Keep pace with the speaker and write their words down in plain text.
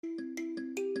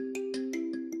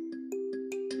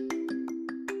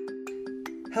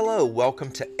Hello,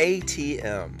 welcome to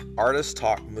ATM, Artist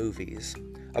Talk Movies,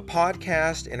 a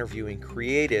podcast interviewing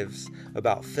creatives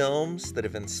about films that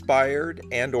have inspired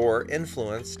and or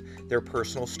influenced their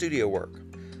personal studio work.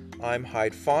 I'm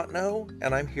Hyde Fontenot,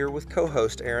 and I'm here with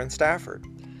co-host Aaron Stafford.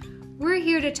 We're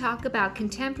here to talk about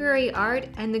contemporary art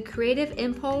and the creative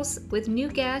impulse with new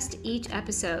guests each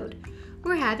episode.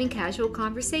 We're having casual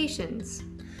conversations.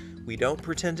 We don't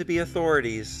pretend to be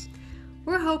authorities.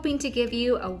 We're hoping to give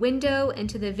you a window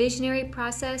into the visionary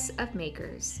process of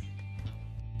makers.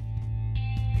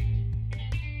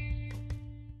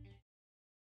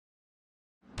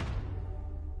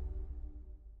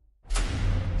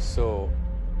 So,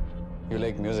 you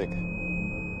like music?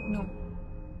 No,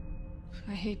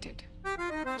 I hate it.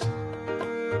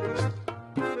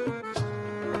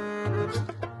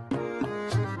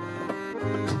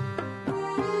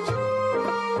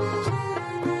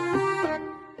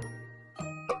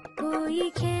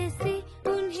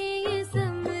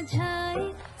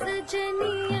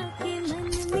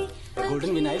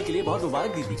 Golden vinyl के लिए बहुत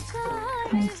मुबारक दीदी।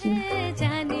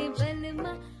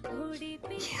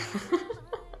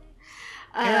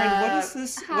 Aaron, what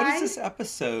is this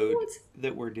episode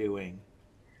that we're doing?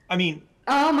 I mean,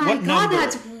 oh my what god, number?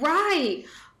 that's right.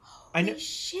 I know. Holy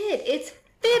shit, it's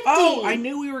 50. Oh, I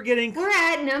knew we were getting. We're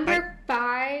at number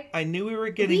 5. I knew we were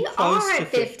getting We close are to at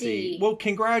 50. 50. Well,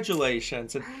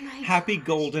 congratulations and my happy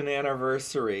golden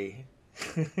anniversary.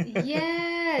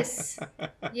 Yes.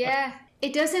 Yeah.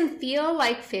 It doesn't feel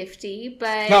like 50,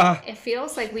 but it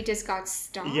feels like we just got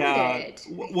started. Yeah.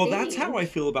 Well, that's how I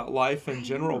feel about life in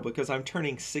general because I'm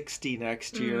turning 60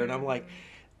 next year and I'm like,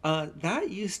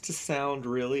 that used to sound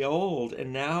really old.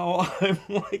 And now I'm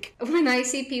like... When I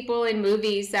see people in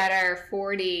movies that are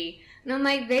 40, and I'm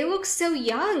like, they look so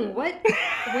young. When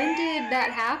did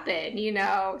that happen? You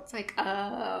know, it's like,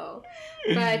 oh.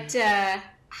 But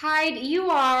Hyde, you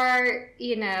are,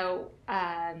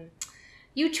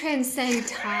 you transcend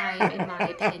time, in my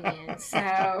opinion.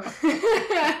 So,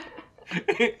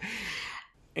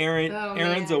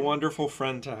 Aaron's a wonderful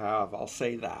friend to have. I'll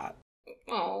say that.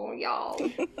 Oh, y'all,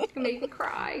 it made me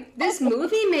cry. This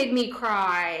movie made me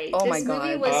cry. Oh this my God.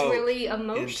 movie was really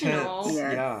emotional.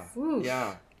 Intense. Yeah. Oof.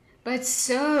 Yeah. But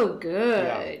so good.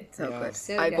 Yeah. So good.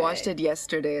 So I good. watched it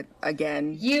yesterday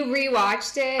again. You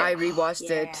rewatched it? I rewatched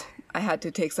Yeah. it. I had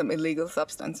to take some illegal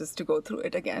substances to go through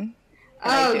it again.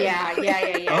 Oh, yeah.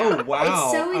 Oh, wow.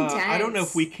 It's so intense. I don't know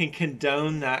if we can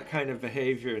condone that kind of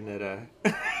behavior, Nida.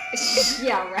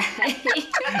 Yeah, right.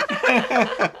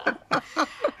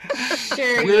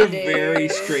 Sure We're you do. very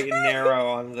straight and narrow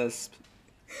on this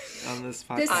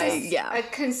podcast. This is yeah. a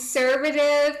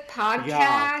conservative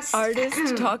podcast.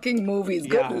 Artists talking movies.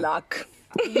 Good Yeah. luck.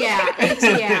 Yeah,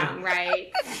 ATM,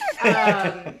 right?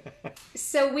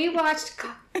 So we watched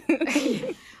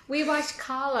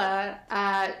Qala,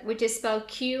 which is spelled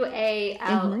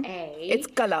Qala. It's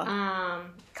Qala.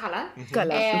 Qala.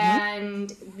 Qala.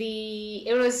 And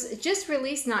it was just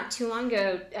released not too long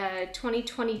ago,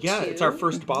 2022. Yeah, it's our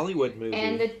first Bollywood movie.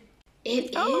 And it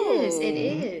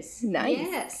is. Nice.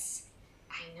 Yes,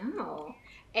 I know.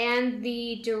 And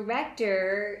the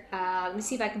director, let me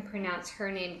see if I can pronounce her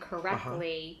name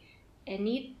correctly.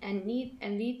 Anita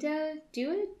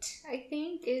Dewitt, I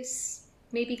think, is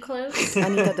maybe close.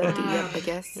 Anita Datti, yeah, I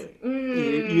guess.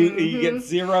 You get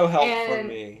zero help from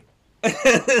me.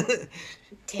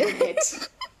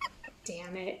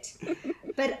 Damn it.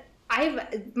 But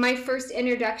my first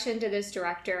introduction to this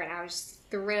director, and I was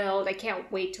thrilled. I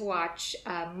can't wait to watch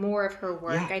more of her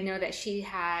work. Yeah. I know that she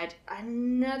had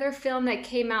another film that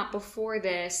came out before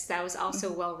this that was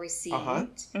also well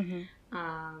received.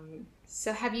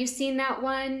 So have you seen that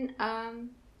one?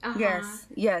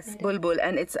 Yes, Bulbul,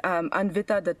 and it's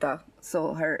Anvita Datta.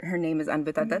 So her name is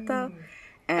Anvita Datta,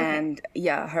 and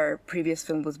yeah, her previous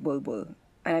film was Bulbul,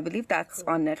 and I believe that's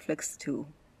on Netflix too.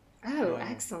 Oh,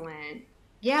 excellent.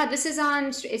 Yeah, this is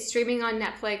it's streaming on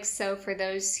Netflix, so for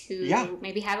those who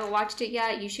maybe haven't watched it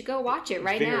yet, you should go watch it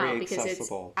right Very now because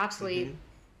accessible. it's absolutely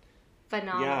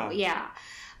phenomenal. Yeah.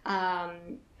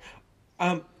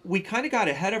 We kind of got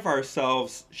ahead of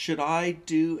ourselves. Should I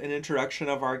do an introduction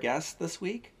of our guest this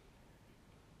week?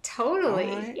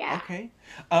 Totally. All right, Yeah. Okay.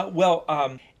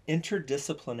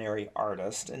 Interdisciplinary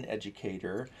artist and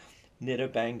educator Nida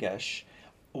Bangash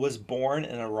was born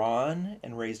in Iran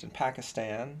and raised in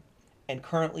Pakistan and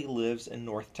currently lives in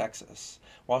North Texas.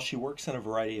 While she works in a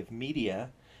variety of media,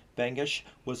 Bangash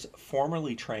was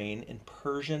formerly trained in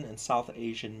Persian and South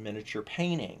Asian miniature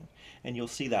painting, and you'll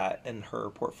see that in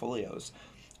her portfolios.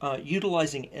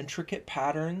 Utilizing intricate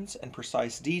patterns and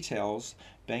precise details,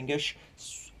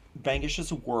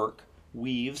 Bangash's work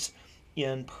weaves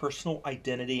in personal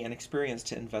identity and experience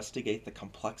to investigate the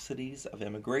complexities of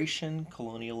immigration,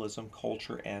 colonialism,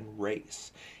 culture, and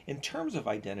race. In terms of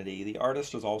identity, the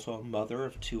artist is also a mother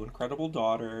of two incredible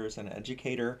daughters, an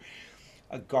educator,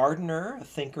 a gardener, a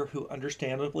thinker who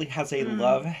understandably has a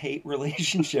love-hate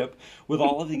relationship with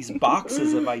all of these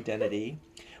boxes of identity,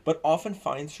 but often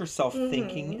finds herself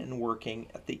thinking and working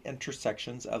at the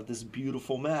intersections of this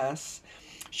beautiful mess.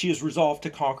 She is resolved to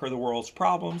conquer the world's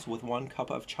problems with one cup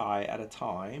of chai at a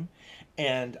time.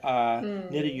 And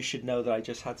Nida, you should know that I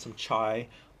just had some chai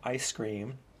ice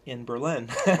cream in Berlin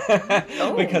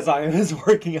because I was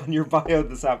working on your bio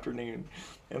this afternoon,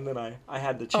 and then I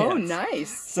had the chance. Oh,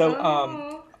 nice.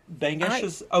 So Bangash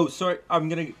is. Oh, sorry. I'm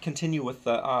gonna continue with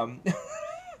the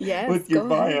Yes, with your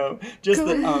go ahead. bio. Just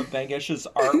that Bangash's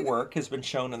artwork has been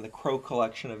shown in the Crow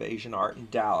Collection of Asian Art in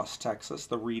Dallas, Texas,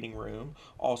 the Reading Room,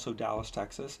 also Dallas,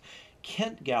 Texas,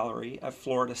 Kent Gallery at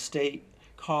Florida State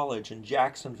College in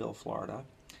Jacksonville, Florida,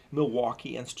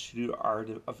 Milwaukee Institute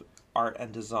of Art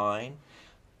and Design,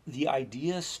 the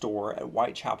Idea Store at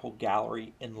Whitechapel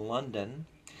Gallery in London,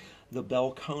 the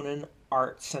Belconnen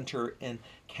Art Centre in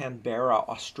Canberra,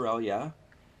 Australia,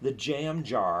 the Jam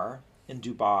Jar in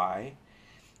Dubai,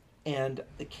 and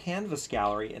the Canvas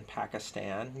Gallery in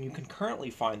Pakistan. You can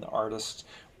currently find the artist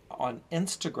on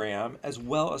Instagram, as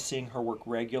well as seeing her work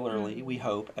regularly, we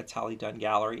hope, at Tally Dunn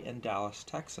Gallery in Dallas,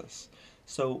 Texas.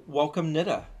 So welcome,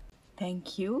 Nida.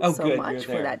 Thank you Oh, so good, much you're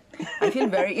for there. that. I feel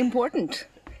very important.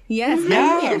 Yes, I'm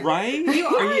Yeah, here. right?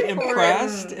 Are you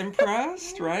impressed?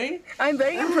 Impressed, right? I'm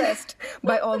very impressed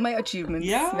by all my achievements.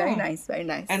 Yeah. Very nice, very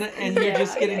nice. And you're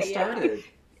just getting started.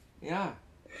 Yeah,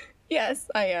 Yes,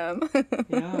 I am.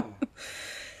 yeah.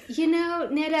 You know,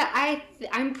 Nida,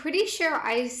 I'm pretty sure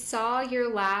I saw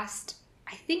your last.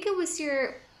 I think it was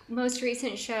your most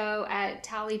recent show at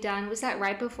Tally Dunn. Was that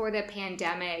right before the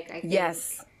pandemic? I think.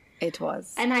 Yes, it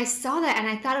was. And I saw that and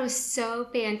I thought it was so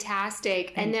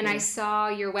fantastic. And then I saw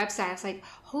your website. I was like,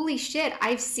 holy shit,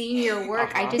 I've seen your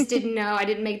work. I just didn't know. I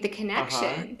didn't make the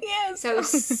connection. Yes. So it was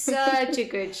such a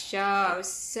good show.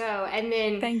 And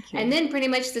then Thank you. And then pretty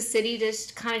much the city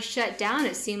just kind of shut down.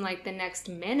 It seemed like the next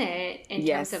minute in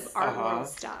terms of art world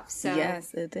stuff. So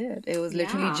Yes, it did. It was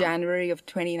literally Yeah. January of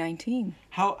 2019.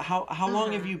 How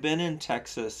long have you been in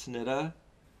Texas, Nida?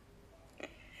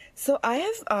 So I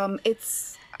have,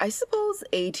 it's, I suppose,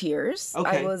 8 years.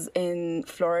 Okay. I was in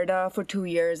Florida for 2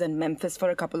 years and Memphis for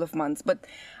a couple of months. But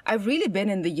I've really been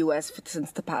in the US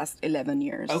since the past 11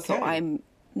 years. Okay. So I'm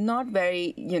not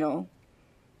very,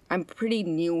 I'm pretty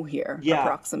new here, Yeah.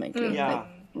 approximately. Yeah. Like,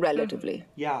 relatively.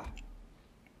 Yeah.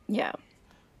 Yeah.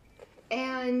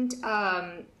 And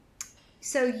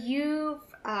so you've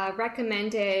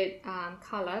recommended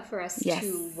Qala for us Yes.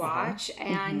 to watch.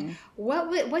 And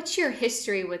what's your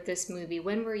history with this movie?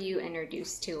 When were you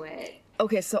introduced to it?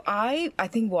 Okay, so I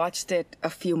think watched it a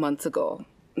few months ago,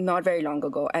 not very long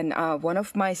ago, and one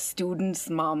of my students'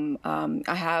 mom.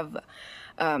 I have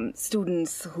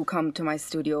students who come to my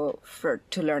studio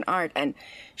to learn art, and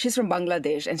she's from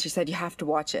Bangladesh, and she said you have to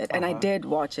watch it, and I did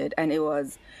watch it, and it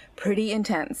was pretty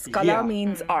intense. Kala Yeah.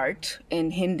 means art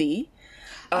in Hindi.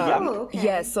 Oh, okay.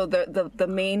 Yes, so the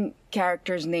main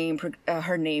character's name,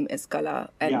 her name is Kala,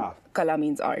 and Yeah. Kala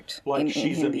means art Like in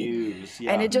she's a Hindi. muse.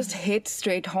 Yeah. And it just hit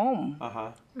straight home.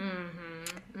 Uh-huh.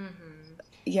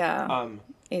 Yeah,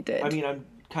 it did. I mean, I'm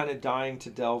kind of dying to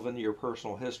delve into your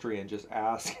personal history and just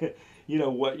ask,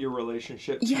 what your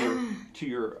relationship to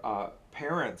your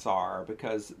parents are,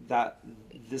 because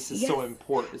this is so Yes.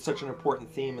 important. It's such an important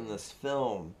theme in this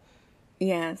film.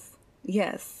 Yes.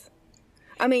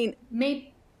 I mean,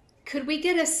 Could we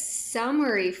get a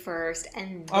summary first,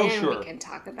 and Oh, then sure. we can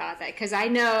talk about that? Because I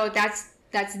know that's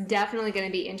definitely going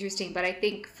to be interesting. But I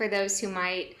think for those who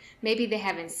maybe they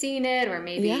haven't seen it, or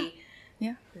maybe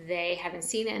yeah. they haven't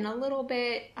seen it in a little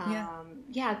bit.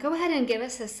 Go ahead and give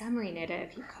us a summary, Nida,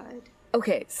 if you could.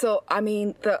 Okay, so I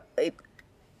mean,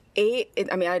 I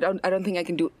don't think I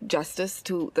can do justice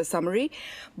to the summary,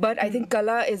 but I think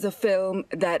Kala is a film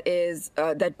that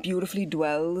that beautifully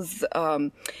dwells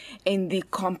in the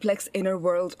complex inner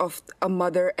world of a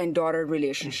mother and daughter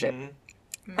relationship.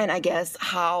 And I guess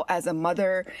how, as a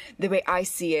mother, the way I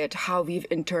see it, how we've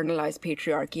internalized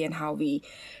patriarchy and how we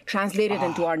translate it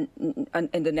into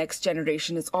in the next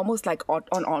generation is almost like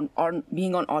on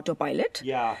being on autopilot.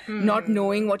 Yeah. Not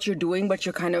knowing what you're doing, but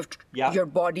you're kind of Yeah. your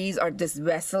bodies are these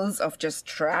vessels of just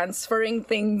transferring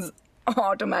things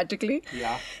automatically.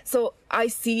 Yeah. So I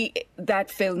see that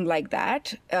film like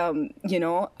that.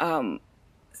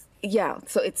 Yeah.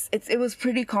 So it was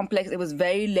pretty complex. It was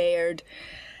very layered.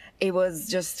 it was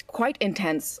just quite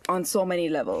intense on so many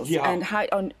levels. Yeah.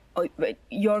 And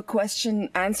your question,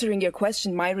 answering your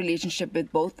question, my relationship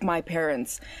with both my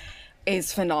parents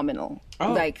is phenomenal.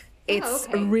 Oh. Like, it's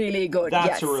okay. really good.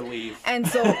 That's yes. a relief. And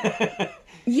so,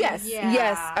 yes, Yeah.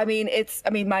 yes. I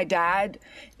mean, my dad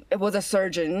was a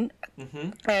surgeon,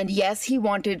 and yes, he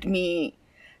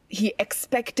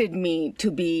expected me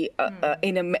to be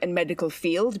in a medical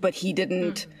field, but he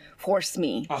didn't force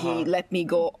me. He let me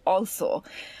go also.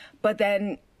 But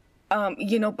then, I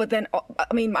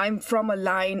mean, I'm from a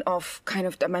line of kind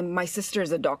of, my sister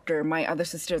is a doctor, my other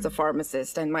sister is a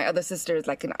pharmacist, and my other sister is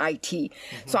like an IT.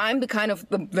 So I'm the kind of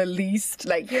the least,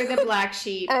 like... You're the black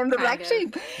sheep. I'm the kind black of.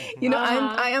 sheep. You know,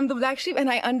 I am the black sheep, and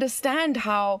I understand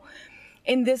how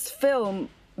in this film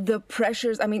the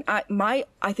pressures. I mean, I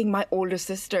think my older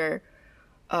sister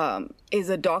is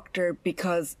a doctor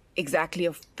because exactly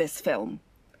of this film.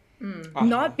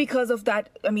 Not because of that.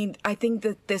 I mean, I think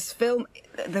that this film,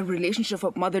 the relationship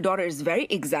of mother-daughter is very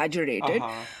exaggerated,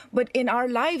 but in our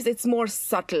lives it's more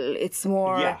subtle. It's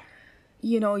more. Yeah.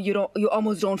 You know, you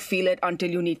almost don't feel it until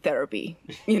you need therapy,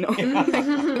 you know,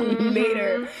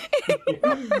 later,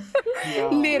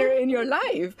 later in your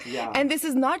life. Yeah. And this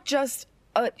is not just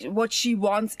what she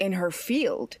wants in her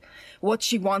field, what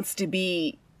she wants to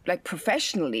be like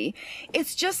professionally.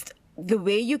 It's just the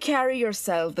way you carry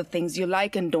yourself, the things you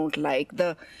like and don't like,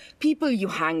 the people you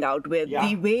hang out with, Yeah.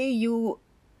 the way you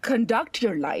conduct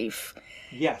your life.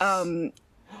 Yes.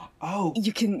 Oh,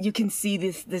 You can see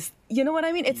this, you know what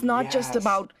I mean? It's not just Yes.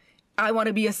 about I want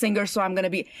to be a singer, so I'm going to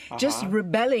be just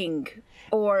rebelling,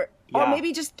 or Yeah.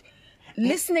 maybe just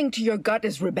listening to your gut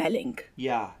is rebelling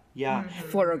yeah, yeah.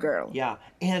 for a girl. Yeah,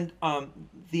 and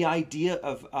the idea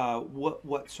of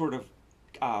what sort of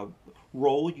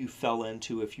role you fell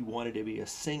into if you wanted to be a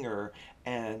singer,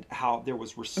 and how there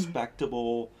was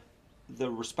the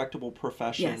respectable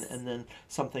profession, Yes. and then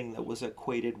something that was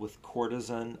equated with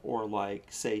courtesan, or like,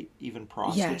 say, even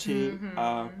prostitute.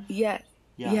 Yes.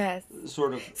 Yeah, Yes.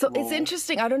 sort of. So role. it's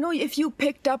interesting. I don't know if you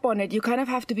picked up on it. You kind of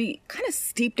have to be kind of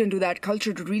steeped into that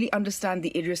culture to really understand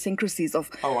the idiosyncrasies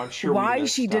of Oh, I'm sure we why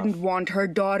missed she stuff. didn't want her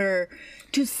daughter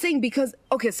to sing. Because,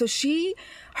 okay, so she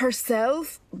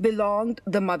herself belonged,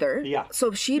 the mother. Yeah.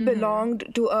 So she belonged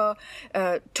to a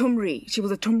Tumri. She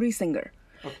was a Tumri singer.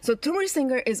 So Tumri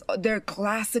singer is their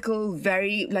classical,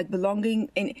 very like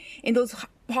belonging in those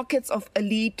pockets of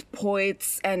elite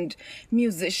poets and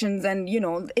musicians, and you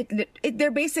know,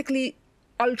 they're basically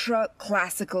ultra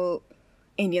classical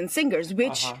Indian singers,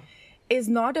 which is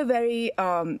not a very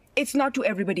it's not to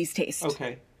everybody's taste.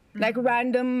 Okay. Like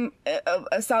random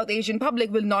South Asian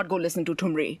public will not go listen to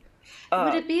Tumri.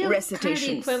 Would it be kind of the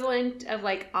recitations. equivalent of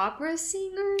like opera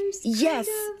singers? kind Yes,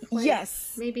 of? Like,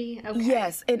 yes. Maybe. Okay.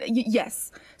 Yes, and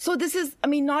yes. So this is, I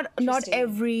mean, not Interesting.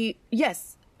 every.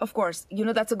 Yes, of course. You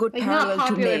know, that's a good Like parallel not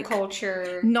to popular make.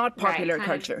 culture. Not Right, popular kind of.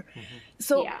 culture.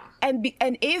 So Yeah.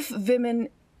 and if women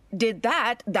did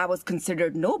that, that was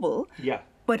considered noble. Yeah.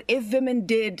 But if women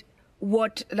did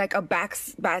what like a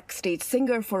backstage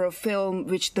singer for a film,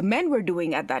 which the men were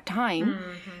doing at that time,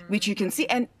 which you can see,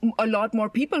 and a lot more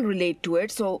people relate to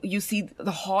it. So you see the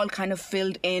hall kind of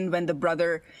filled in when that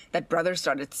brother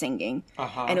started singing,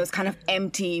 and it was kind of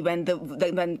empty when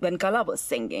when Qala was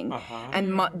singing,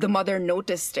 and the mother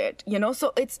noticed it. You know,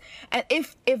 so it's, and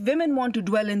if women want to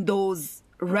dwell in those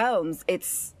realms,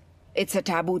 it's a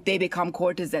taboo. They become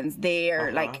courtesans.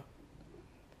 They're like.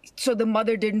 So the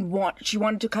mother she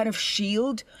wanted to kind of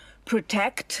shield,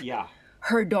 protect Yeah.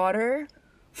 her daughter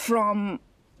from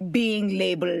being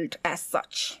labeled as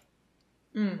such.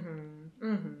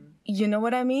 You know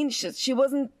what I mean?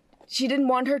 She didn't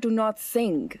want her to not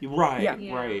sing. Right,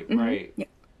 Yeah. right, right. Yeah.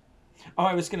 Oh,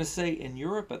 I was going to say, in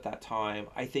Europe at that time,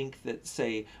 I think that,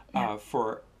 say,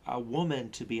 for a woman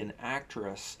to be an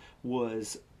actress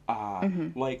was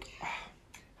like,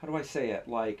 how do I say it?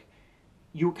 Like,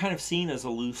 you were kind of seen as a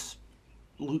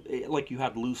like you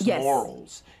had loose Yes.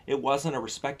 morals. It wasn't a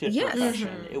respected Yes.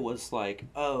 profession. It was like,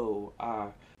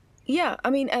 Yeah, I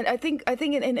mean, and I think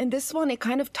in this one it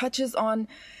kind of touches on,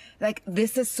 like,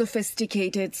 this is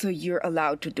sophisticated, so you're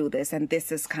allowed to do this, and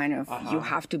this is kind of you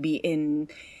have to be in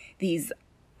these,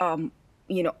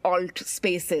 alt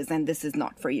spaces, and this is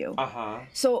not for you.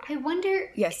 So I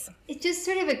wonder. yes, It's just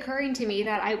sort of occurring to me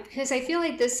that because I feel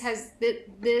like this has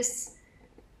this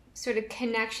sort of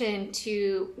connection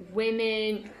to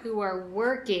women who are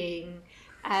working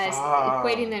as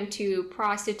equating them to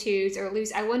prostitutes or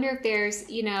loose. I wonder if there's,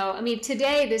 I mean,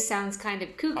 today this sounds kind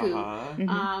of cuckoo,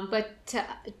 but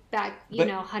back,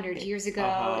 100 years ago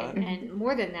and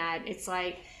more than that, it's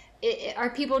like are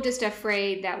people just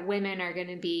afraid that women are going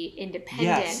to be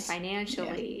independent Yes.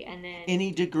 financially, and then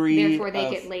Any degree therefore they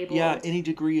of, get labeled? yeah, any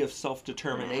degree of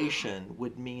self-determination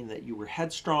would mean that you were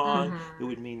headstrong. It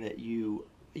would mean that you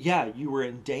were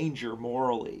in danger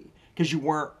morally because you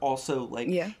weren't also like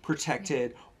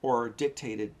protected or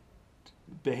dictated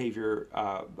behavior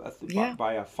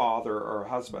by a father or a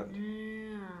husband.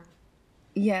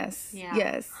 Yes, Yeah.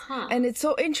 yes. Huh. And it's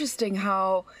so interesting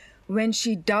how when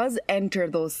she does enter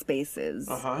those spaces,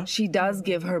 she does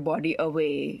give her body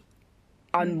away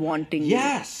unwantingly.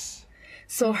 Yes.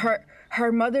 So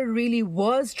her mother really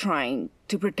was trying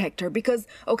to protect her because,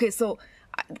 okay, so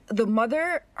the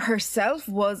mother herself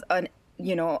was a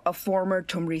former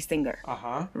Tumri singer,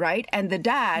 right? And the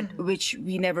dad, which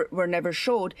were never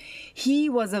showed, he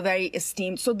was a very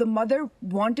esteemed. So the mother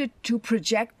wanted to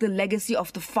project the legacy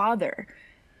of the father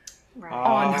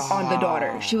on the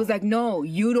daughter. She was like, no,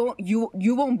 you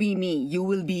won't be me. You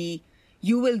will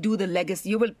do the legacy.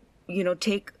 You will,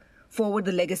 take forward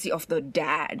the legacy of the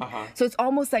dad. So it's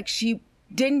almost like she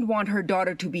didn't want her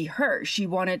daughter to be her. She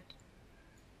wanted,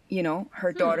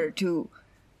 her daughter to,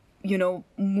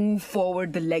 move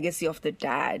forward the legacy of the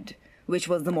dad, which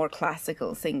was the more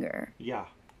classical singer. Yeah.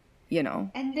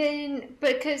 And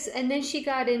then she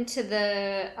got into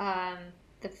the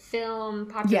film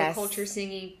popular culture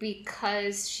singing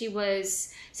because she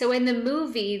was, so in the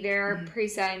movie there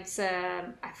presents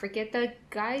I forget the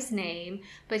guy's name,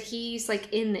 but he's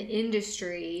like in the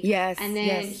industry, and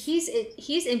then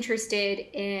he's interested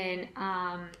in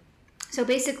so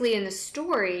basically in the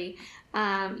story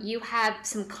you have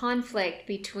some conflict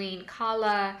between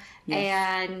Qala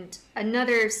and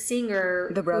another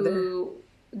singer, the brother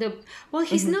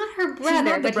he's not her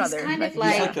brother, but he's kind of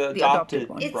like... He's like the adopted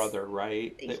brother,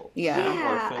 right?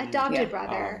 Adopted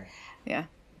brother.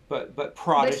 But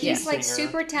prodigy But he's like singer.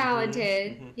 super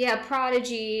talented.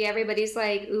 Prodigy. Everybody's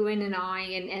like oohing and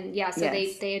ahhing, and so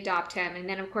they adopt him, and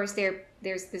then of course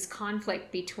there's this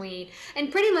conflict between, and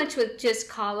pretty much with just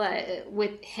Qala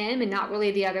with him, and not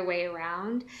really the other way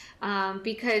around,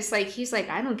 because like he's like,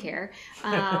 I don't care,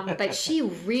 but she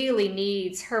really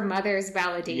needs her mother's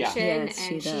validation,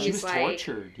 and she was like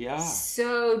tortured.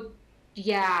 So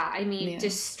I mean,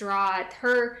 distraught.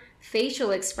 Her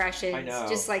facial expressions,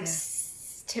 just like.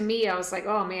 To me, I was like,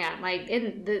 oh man, like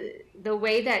in the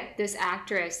way that this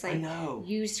actress like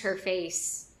used her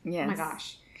face. Oh my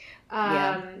gosh.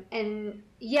 And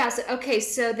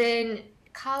so then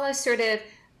Qala sort of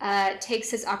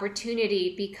takes this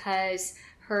opportunity because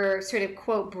her sort of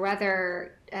quote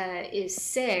brother is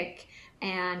sick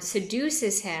and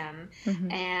seduces him,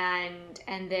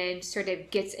 and then sort of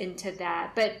gets into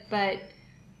that. But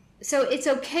so it's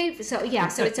okay. So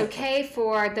it's okay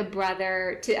for the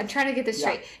brother to. I'm trying to get this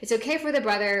straight. It's okay for the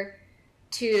brother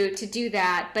to do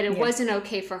that, but it wasn't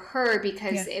okay for her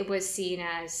because it was seen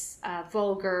as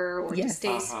vulgar or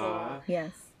distasteful.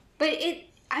 But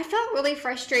I felt really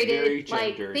frustrated,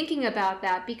 like thinking about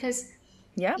that because.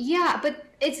 But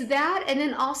it's that, and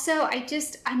then also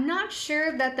I'm not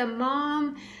sure that the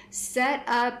mom set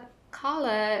up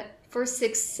Qala for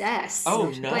success.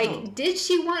 Oh no! Like, did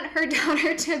she want her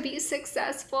daughter to be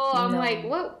successful? I'm like,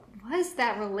 what was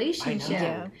that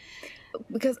relationship?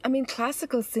 Because I mean,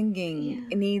 classical singing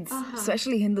needs,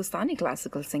 especially Hindustani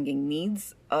classical singing,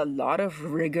 needs a lot of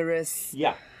rigorous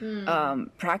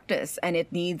practice, and it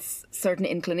needs certain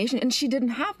inclination. And she didn't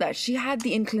have that. She had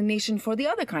the inclination for the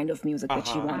other kind of music that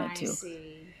she wanted to.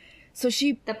 So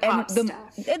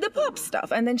the pop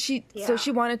stuff, and then she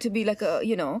wanted to be like a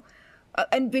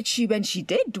and when she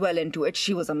did dwell into it,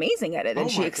 she was amazing at it,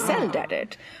 and she excelled at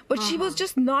it. But she was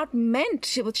just not meant.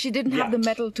 She didn't have the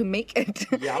metal to make it,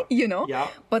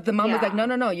 But the mom was like,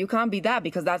 no, you can't be that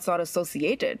because that's not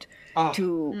associated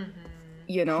to,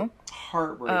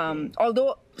 Heartbreaking.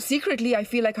 Although secretly, I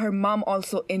feel like her mom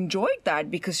also enjoyed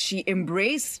that because she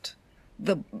embraced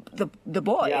the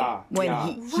boy when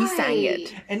he sang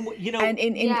it, and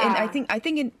and I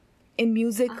think in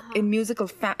musical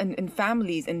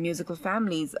families,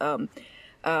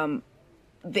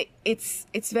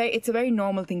 it's a very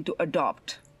normal thing to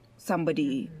adopt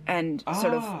somebody and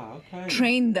sort of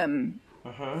train them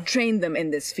in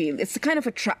this field. It's a kind of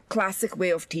a classic way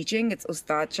of teaching. It's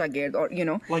Ustad Shagird, or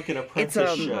like an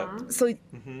apprenticeship.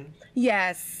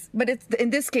 Yes, but in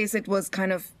this case it was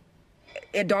kind of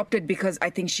adopted because I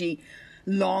think she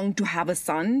longed to have a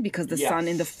son, because the son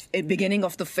in the beginning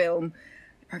of the film,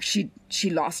 she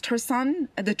lost her son,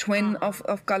 the twin of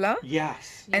Qala.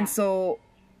 And so,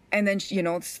 and then,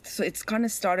 so it's kind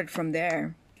of started from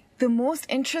there. The most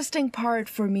interesting part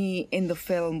for me in the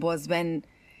film was when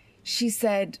she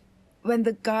said, when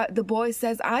the boy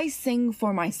says, I sing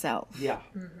for myself.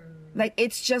 Like,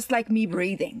 it's just like me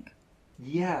breathing.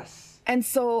 Yes. And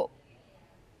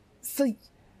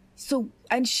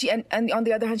and and on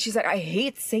the other hand, she's like, I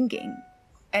hate singing,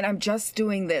 and I'm just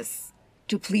doing this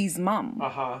to please mom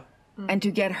and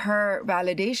to get her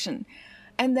validation.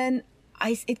 And then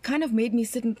it kind of made me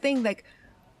sit and think, like,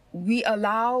 we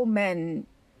allow men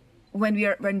when we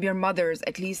are mothers,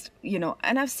 at least, you know,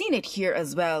 and I've seen it here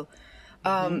as well.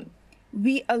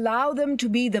 We allow them to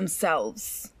be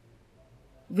themselves.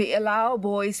 We allow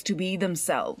boys to be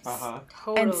themselves.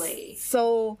 Totally. And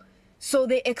so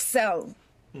they excel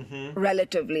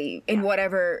relatively in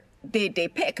whatever they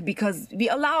pick, because we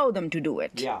allow them to do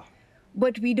it. Yeah.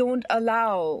 But we don't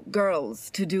allow girls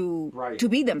to to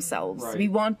be themselves. Right. We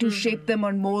want to shape them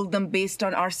and mold them based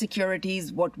on our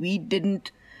securities, what we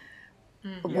didn't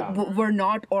were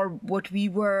not, or what we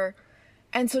were.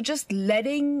 And so just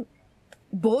letting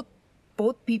both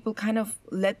people kind of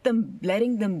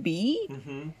letting them be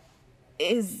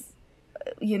is,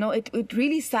 you know, it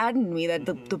really saddened me that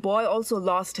the boy also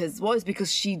lost his voice because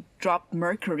she dropped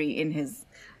mercury in his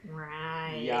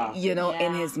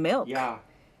in his milk. Yeah.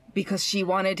 Because she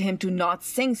wanted him to not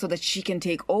sing so that she can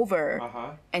take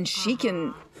over and she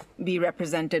can be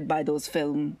represented by those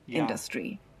film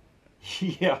industry.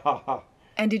 Yeah.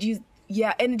 And did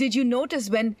you notice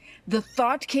when the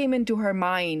thought came into her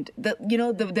mind that, you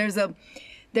know, there's a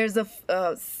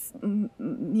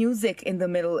music in the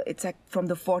middle, it's like from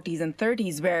the 40s and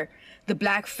 30s, where the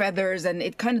black feathers, and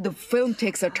it kind of, the film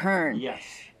takes a turn. Yes.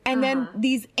 And then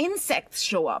these insects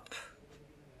show up.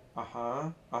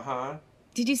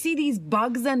 Did you see these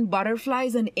bugs and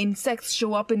butterflies and insects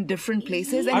show up in different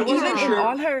places? And even in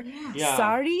all her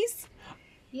saris,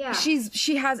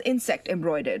 she has insect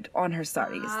embroidered on her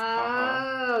saris.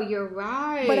 Oh, you're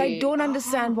right. But I don't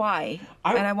understand why.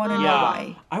 And I want to know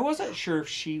why. I wasn't sure if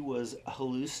she was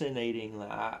hallucinating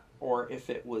that or if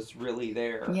it was really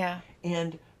there. Yeah.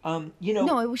 And, you know...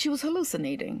 No, she was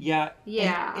hallucinating. Yeah.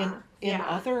 Yeah. In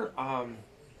other...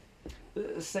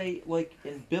 say, like,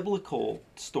 in biblical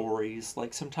stories,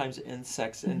 like, sometimes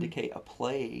insects indicate a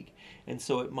plague, and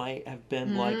so it might have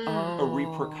been like a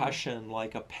repercussion,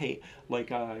 like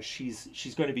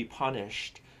she's going to be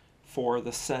punished for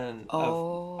the sin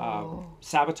of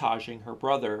sabotaging her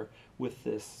brother with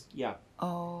this. I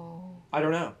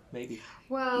don't know, maybe.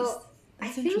 Well, I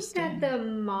think that the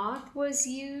moth was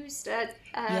used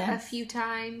a few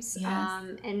times,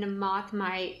 and the moth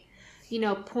might, you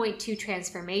know, point to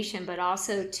transformation, but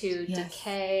also to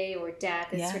decay or death.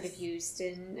 It's sort of used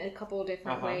in a couple of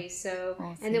different ways. So,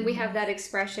 and then we have that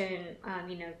expression,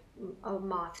 you know, a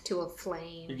moth to a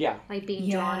flame. Yeah. Like being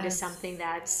drawn to something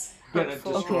that's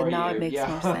hurtful. Okay, now it makes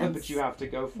more sense. But you have to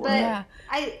go for it.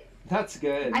 That's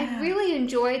good. I really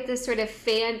enjoyed the sort of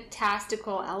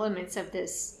fantastical elements of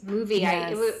this movie.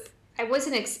 Yes. I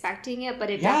wasn't expecting it, but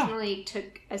it definitely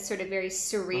took a sort of very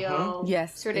surreal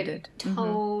sort of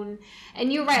tone.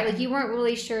 And you're right, like you weren't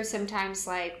really sure sometimes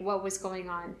like what was going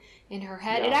on in her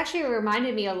head. It actually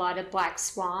reminded me a lot of Black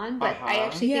Swan, but I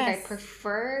actually think I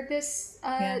prefer this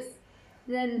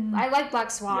than I like Black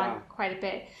Swan quite a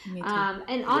bit.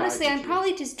 And honestly, I'm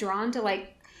probably just drawn to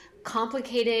like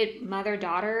complicated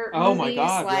mother-daughter movies. My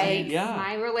God, like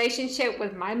my relationship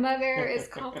with my mother is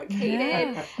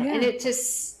complicated and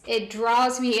it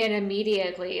draws me in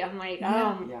immediately. I'm like,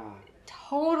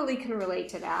 totally can relate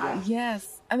to that.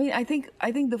 Yes. I mean, I think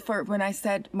when I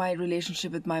said my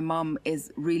relationship with my mom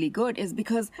is really good is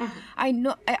because I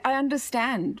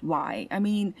understand why. I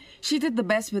mean, she did the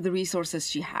best with the resources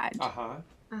she had.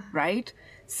 Right?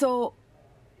 So,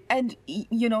 and,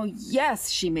 you know, yes,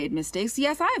 she made mistakes.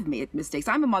 Yes, I've made mistakes.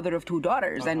 I'm a mother of 2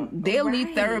 daughters, and they'll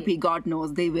need therapy. God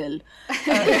knows they will.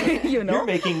 You know, you're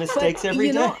making mistakes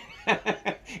every day.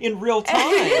 In real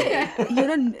time. You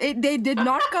know, they did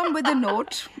not come with a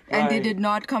note, and they did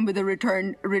not come with a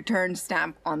return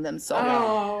stamp on them. So,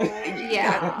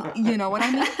 you know what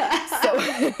I mean.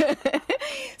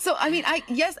 So I mean,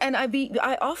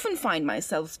 I often find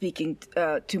myself speaking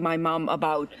to my mom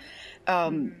about.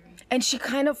 And she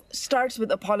kind of starts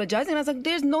with apologizing. I was like,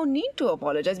 there's no need to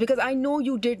apologize because I know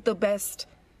you did the best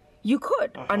you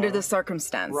could under the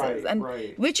circumstances.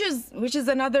 Which is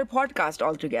another podcast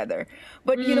altogether.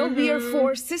 But, you know, we are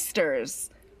 4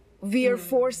 sisters. We are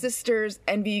 4 sisters,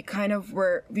 and we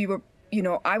were, you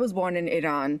know, I was born in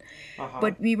Iran,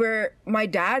 but my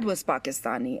dad was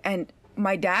Pakistani, and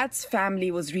my dad's family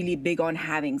was really big on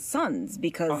having sons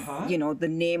because, you know, the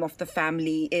name of the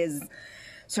family is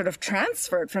sort of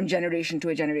transferred from generation to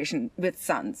a generation with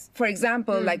sons. For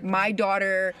example, like my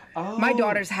daughters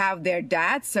have their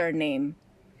dad's surname,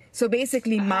 So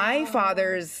basically, my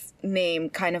father's name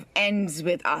kind of ends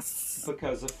with us,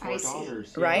 Because of four I see.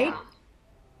 daughters. right?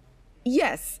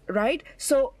 Yes, right?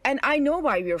 So, and I know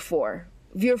why we're four.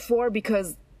 We're four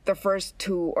because the first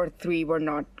 2 or 3 were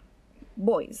not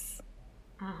boys,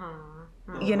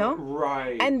 you know?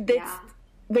 Right. And that's, Yeah.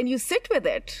 when you sit with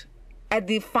it at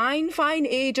the fine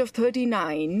age of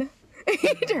 39,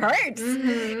 it hurts,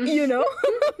 you know?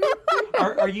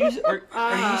 Are you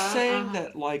saying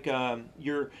that like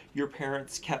your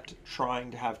parents kept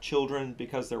trying to have children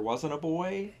because there wasn't a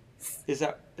boy? Is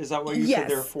that what you said?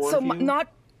 There are four so of you? not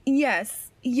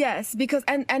yes, because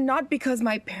and not because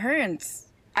my parents.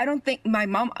 I don't think my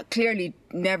mom clearly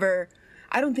never.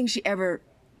 I don't think she ever.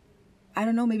 I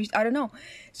don't know. Maybe I don't know.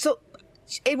 So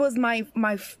it was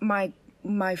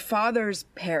my father's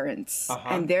parents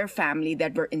and their family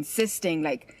that were insisting,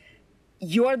 like,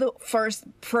 you're the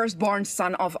firstborn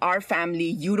son of our family.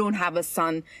 You don't have a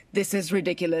son. This is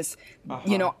ridiculous.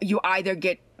 You know, you either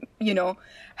get, you know,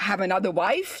 have another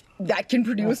wife that can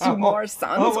produce you more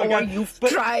sons, my or God. you But-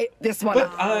 try this one.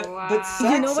 But sex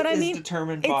You know what I is mean?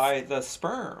 determined It's- by the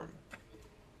sperm.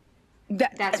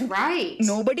 That's right.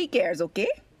 Nobody cares, okay?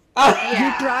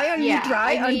 Yeah. You try and you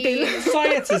try I mean, until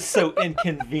Science is so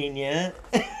inconvenient.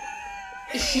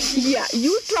 yeah,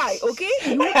 you try, okay?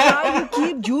 You try,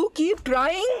 you keep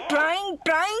trying.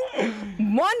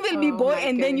 One will be Oh boy, my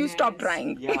and then you stop goodness.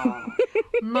 trying. Yeah.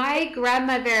 My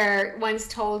grandmother once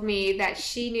told me that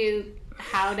she knew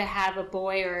how to have a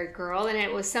boy or a girl, and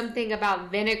it was something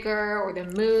about vinegar or the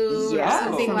moon Yeah, or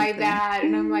something like something. that.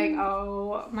 And I'm like,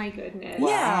 oh my goodness.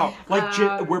 Wow. Like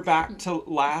we're back Mm. to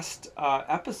last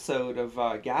episode of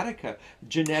Gattaca.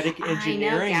 Genetic I know,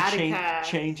 engineering Gattaca.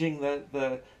 changing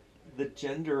the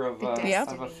gender of a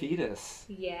destiny. fetus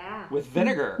Yeah. with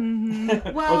vinegar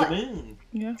or Well, the moon.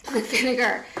 with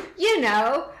vinegar, you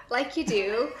know, like you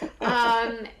do.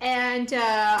 And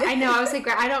I know, I was like,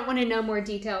 I don't want to know more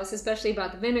details, especially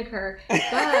about the vinegar.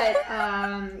 But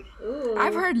ooh,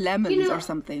 I've heard lemons You know- or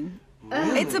something.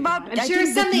 oh It's my about, God. I'm I sure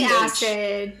think, the something pH.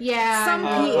 acid. Yeah. Some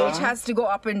pH has to go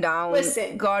up and down.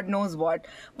 Listen. God knows what.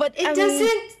 But It I mean,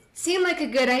 doesn't seem like a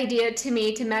good idea to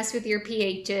me to mess with your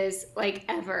pHs, like,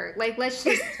 ever. Like, let's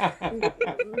just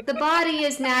the body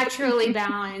is naturally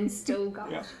balanced. Oh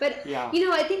gosh. But Yeah. you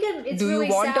know, I think it's do really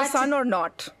you want sad a son to, or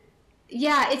not?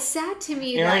 yeah, it's sad to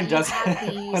me Aaron that you doesn't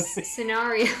have want these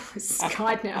scenarios.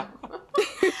 God no.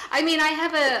 I mean, I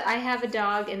have a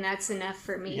dog, and that's enough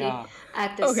for me Yeah.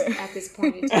 at this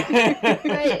point in time.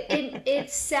 But it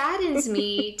saddens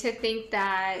me to think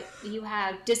that you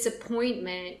have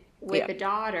disappointment with Yeah. a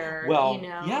daughter. Well, you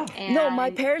know. yeah. And No, my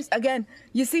parents, again,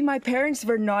 you see, my parents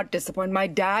were not disappointed. My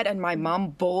dad and my mom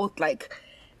both, like,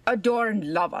 adore and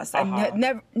love us.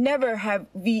 And never have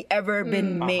we ever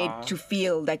been made to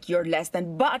feel like you're less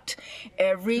than. But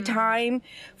every time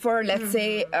for, let's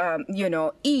say, you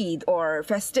know, Eid or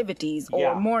festivities or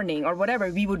Yeah. mourning or whatever,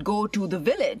 we would go to the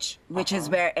village, which is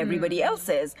where everybody else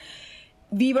is.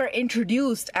 We were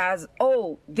introduced as,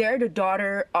 oh, they're the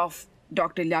daughter of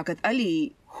Dr. Liaquat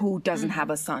Ali, who doesn't have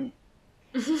a son.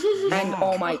 And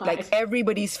oh my, like,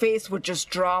 everybody's face would just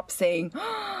drop saying,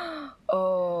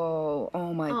 oh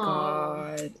my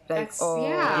God. Like, that's oh.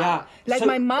 Yeah. Like, So-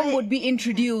 my mom would be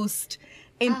introduced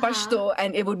in Pashto,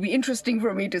 and it would be interesting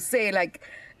for me to say, like,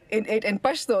 in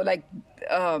Pashto, like,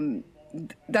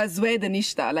 Dazwe the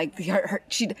Nishta, like,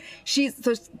 she's,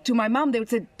 so to my mom, they would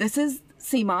say, this is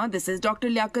Seema, this is Dr.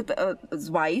 Liaquat's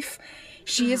wife.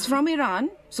 She is from Iran,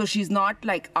 so she's not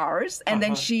like ours. And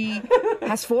then she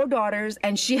has 4 daughters,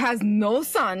 and she has no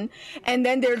son. And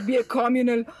then there'd be a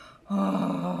communal,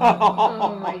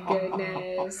 oh my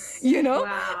goodness. you know?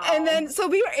 Wow. And then,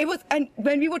 so and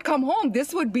when we would come home,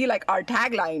 this would be like our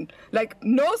tagline, like,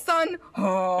 no son,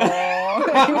 oh.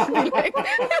 It would be like,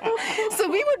 so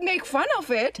we would make fun of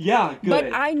it. Yeah, good.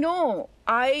 But I know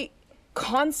I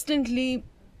constantly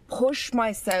push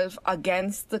myself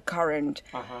against the current.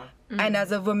 And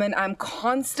as a woman, I'm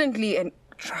constantly and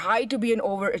try to be an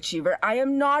overachiever. I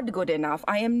am not good enough.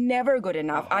 I am never good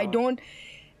enough.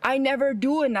 I never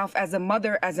do enough as a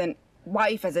mother, as an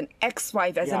wife, as an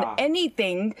ex-wife, as an Yeah.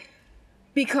 anything,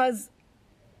 because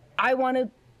I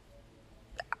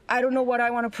don't know what I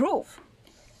want to prove.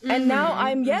 And now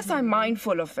I'm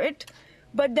mindful of it.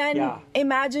 But then Yeah.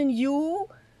 imagine you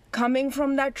coming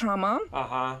from that trauma,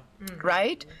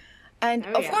 right? And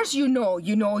of course, you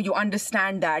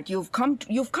understand that you've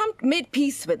made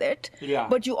peace with it. Yeah.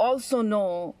 But you also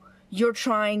know you're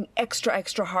trying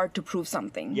extra hard to prove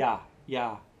something. Yeah.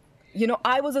 You know,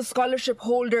 I was a scholarship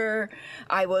holder.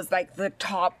 I was like the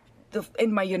top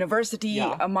in my university,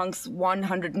 amongst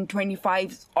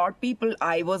 125 odd people,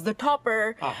 I was the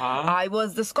topper. I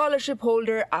was the scholarship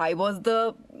holder. I was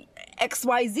the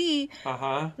XYZ.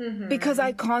 Because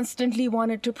I constantly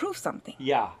wanted to prove something.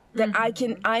 Yeah. That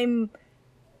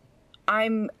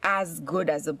I'm as good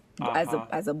as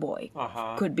a boy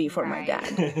could be for my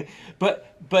dad.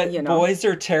 but You know? boys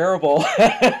are terrible.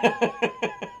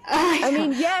 I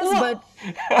mean, yes, but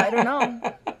I don't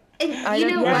know. And you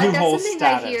know Yeah. what? That's Whole something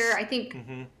status. I hear, I think,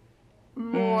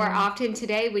 more often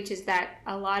today, which is that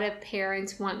a lot of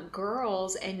parents want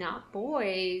girls and not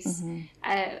boys.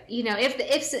 You know,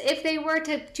 if they were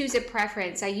to choose a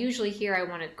preference, I usually hear I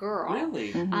want a girl.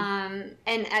 Really? And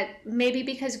maybe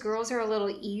because girls are a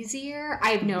little easier. I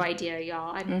have no idea,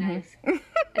 y'all. I mean,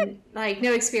 I've like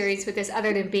no experience with this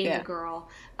other than being a girl.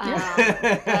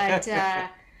 But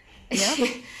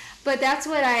but that's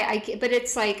what but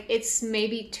it's like, it's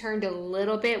maybe turned a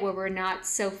little bit where we're not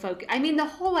so focused. I mean, the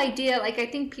whole idea, like, I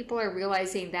think people are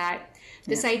realizing that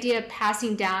this idea of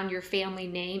passing down your family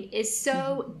name is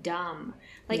so dumb.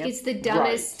 Like, it's the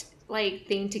dumbest, like,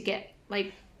 thing to get,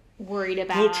 like, worried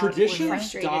about. Well, or traditions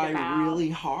frustrated die about. really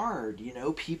hard. You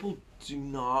know, people do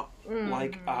not,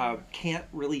 can't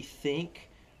really think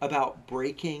about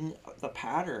breaking the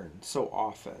pattern so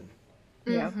often.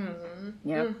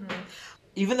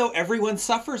 Even though everyone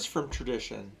suffers from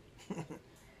tradition.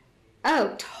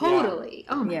 Oh, totally.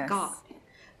 Oh my Yes. God.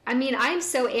 I mean, I'm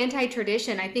so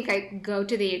anti-tradition. I think I go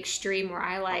to the extreme where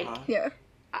I like,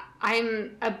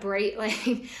 I'm a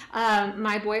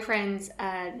my boyfriend's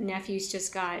nephews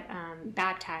just got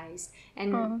baptized,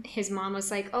 and his mom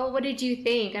was like, "Oh, what did you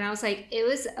think?" And I was like, "It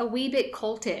was a wee bit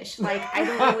cultish. Like, I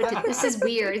don't know what to. This is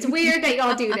weird. It's weird that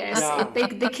y'all do this.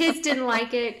 The kids didn't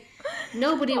like it.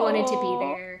 Nobody wanted to be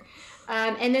there."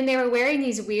 And then they were wearing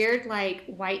these weird, like,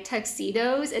 white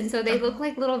tuxedos, and so they looked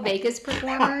like little Vegas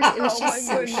performers. It was just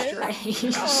so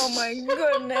strange. Oh my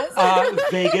goodness.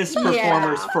 Vegas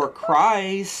performers for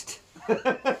Christ.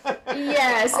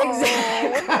 Yes,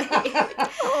 exactly.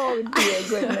 Oh dear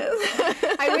goodness.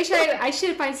 I wish I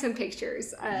should find some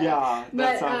pictures.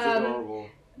 That sounds adorable.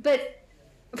 But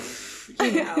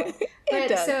you know, but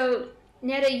does. so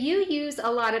Nida, you use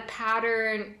a lot of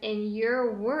pattern in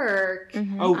your work.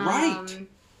 Oh, right.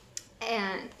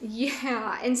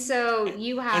 And so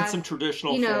you have And some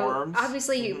traditional forms.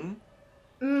 Obviously you,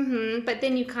 but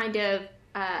then you kind of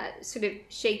sort of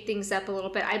shake things up a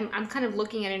little bit. I'm kind of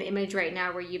looking at an image right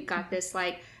now where you've got this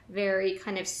like very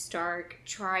kind of stark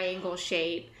triangle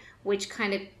shape, which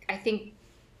kind of, I think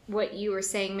what you were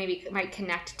saying maybe might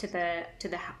connect to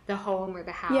the home or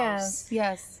the house.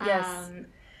 Yes.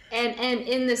 And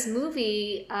in this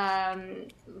movie,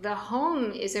 the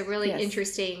home is a really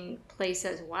interesting place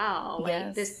as well.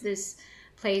 Like this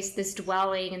place, this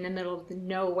dwelling in the middle of the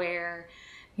nowhere.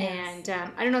 And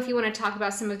I don't know if you want to talk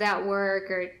about some of that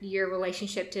work or your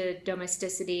relationship to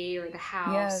domesticity or the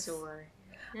house or.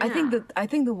 I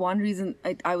think the one reason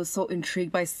I was so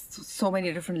intrigued by so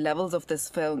many different levels of this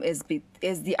film is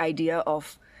the idea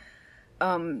of,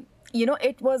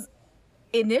 it was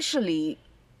initially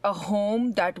a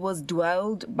home that was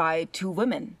dwelled by two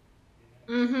women,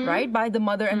 right? By the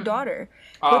mother and daughter.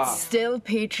 But still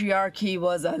patriarchy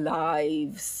was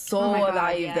alive,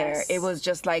 alive there. It was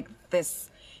just like this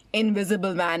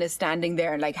invisible man is standing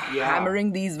there and like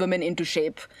hammering these women into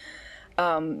shape.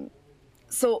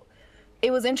 So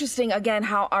it was interesting, again,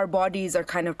 how our bodies are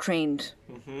kind of trained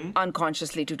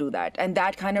unconsciously to do that. And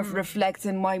that kind of reflects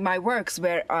in my works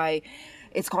where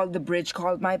it's called The Bridge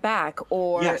Called My Back,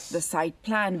 or the site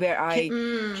plan where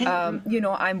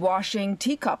I'm washing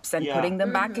teacups and putting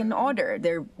them back in order.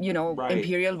 They're,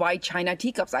 imperial white china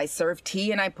teacups. I serve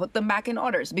tea and I put them back in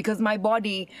orders because my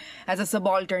body as a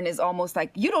subaltern is almost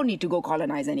like, you don't need to go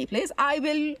colonize any place. I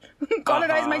will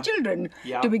colonize my children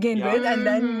to begin with and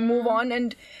then move on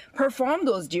and perform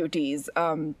those duties.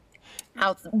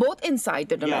 Both inside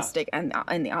the domestic and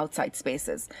in the outside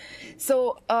spaces.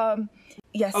 So,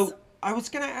 yes. Oh, I was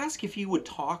going to ask if you would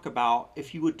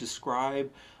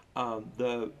describe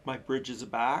My Bridge is a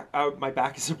Back, My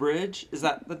Back is a Bridge. Is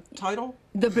that the title?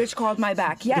 The Bridge Called My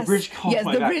Back. Yes. The Bridge Called My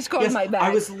Back. The Bridge Called My Back. I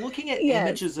was looking at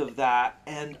images of that,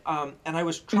 and I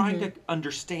was trying to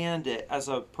understand it as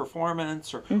a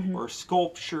performance or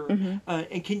sculpture.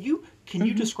 And can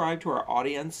you describe to our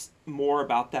audience more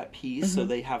about that piece so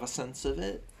they have a sense of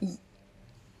it?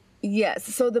 Yes.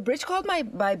 So the bridge called my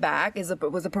back was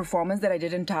a performance that I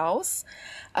did in Taos.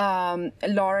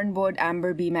 Lauren Wood,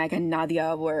 Amber B. Mac, and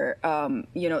Nadia were,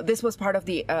 this was part of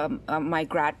the my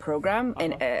grad program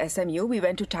in SMU. We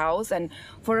went to Taos and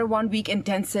for a 1-week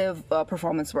intensive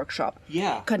performance workshop.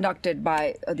 Yeah. Conducted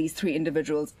by these 3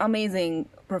 individuals, amazing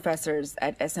professors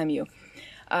at SMU.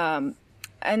 And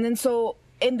then so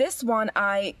in this one,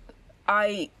 I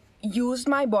used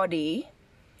my body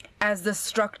as the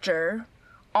structure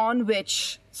on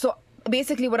which, so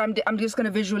basically what I'm just going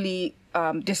to visually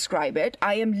describe it.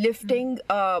 I am lifting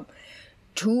a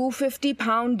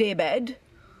 250-pound daybed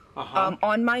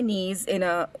on my knees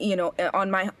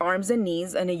on my arms and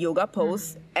knees in a yoga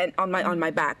pose and on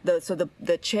my back.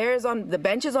 The chairs the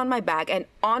bench is on my back, and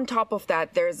on top of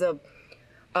that there's a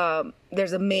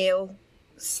male,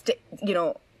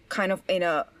 kind of in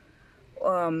a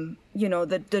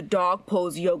the dog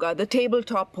pose yoga, the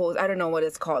tabletop pose, I don't know what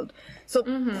it's called. So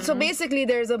basically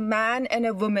there's a man and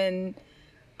a woman,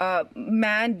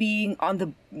 man being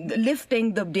on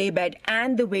lifting the daybed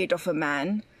and the weight of a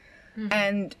man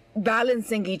and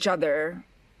balancing each other,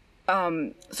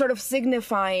 sort of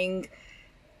signifying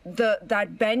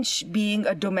that bench being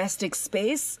a domestic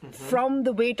space from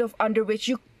the weight of under which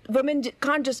women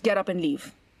can't just get up and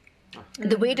leave.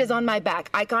 The weight is on my back.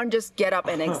 I can't just get up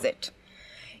and exit.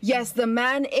 Yes, the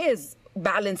man is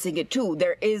balancing it too.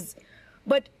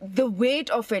 But the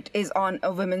weight of it is on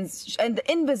a woman's, and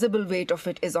the invisible weight of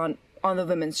it is on the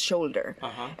woman's shoulder,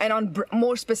 and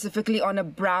more specifically on a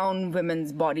brown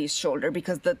woman's body's shoulder,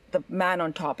 because the man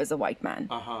on top is a white man.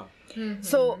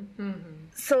 So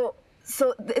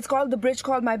it's called The Bridge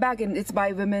Called My Back, and it's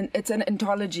by women. It's an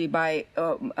anthology by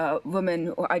women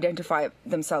who identify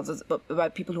themselves by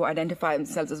people who identify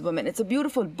themselves as women. It's a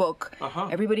beautiful book.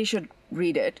 Everybody should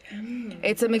read it.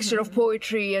 It's a mixture of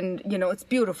poetry and, it's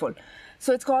beautiful.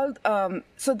 So it's called,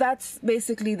 so that's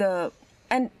basically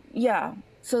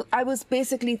so I was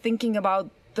basically thinking about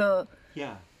the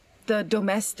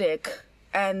domestic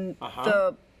and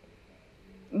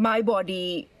my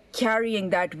body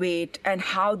carrying that weight and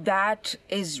how that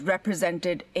is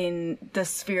represented in the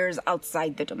spheres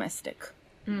outside the domestic.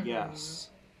 Yes.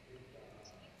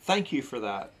 Thank you for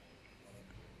that.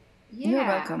 Yeah. You're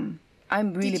welcome.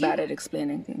 I'm really bad at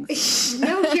explaining things.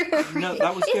 No, you're great. No,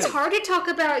 that was good. It's hard to talk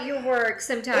about your work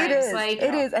sometimes.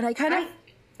 It is. And I kind of,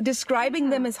 describing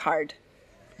them is hard.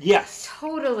 Yes.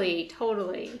 Totally.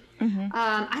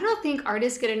 I don't think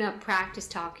artists get enough practice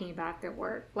talking about their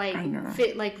work.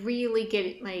 Really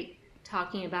get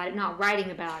talking about it, not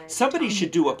writing about it. Somebody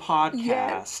should do a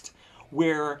podcast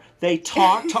where they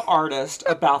talk to artists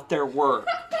about their work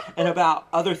and about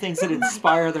other things that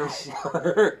inspire their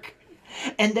work.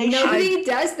 And Nobody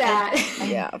does that.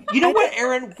 Yeah. You know what,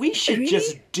 Erin? We should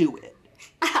just do it.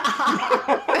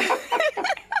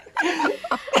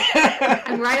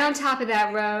 I'm right on top of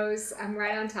that, Rose. I'm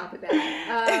right on top of that.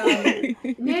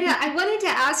 Nida, I wanted to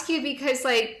ask you because,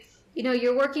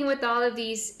 you're working with all of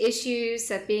these issues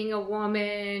of being a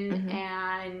woman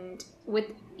and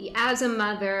as a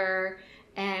mother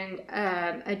and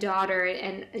a daughter,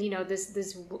 and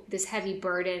this heavy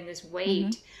burden, this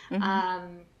weight.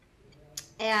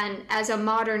 And as a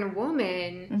modern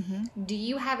woman, do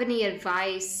you have any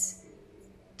advice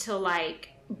to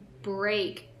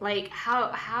break,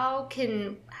 how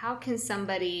can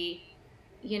somebody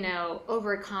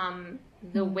overcome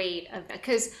the weight of that?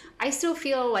 Because I still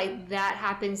feel like that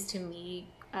happens to me,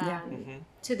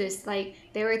 to this,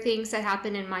 there are things that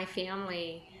happen in my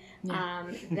family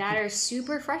that are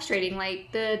super frustrating.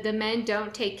 The men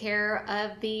don't take care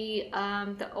of the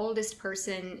oldest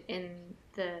person in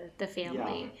the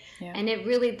family, and it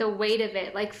really, the weight of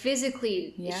it,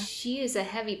 physically, she is a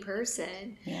heavy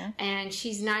person, and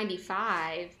she's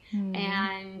 95,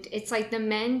 and it's the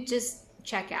men just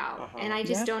check out, and I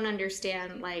just don't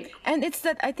understand, and it's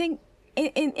that I think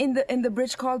in the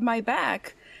Bridge Called My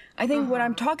Back, I think what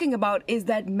I'm talking about is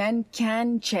that men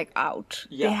can check out.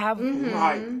 They have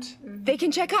they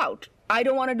can check out. I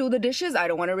don't want to do the dishes, I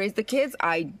don't want to raise the kids,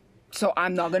 so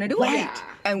I'm not going to do it.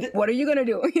 And what are you going to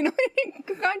do? You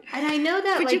can't, and I know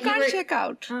that, but you can't check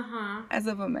out as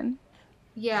a woman.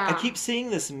 Yeah. I keep seeing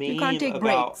this meme about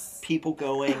breaks. people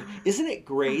going, isn't it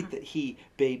great that he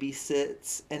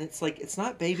babysits? And it's it's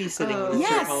not babysitting when it's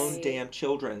your own damn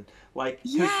children.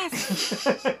 Yes.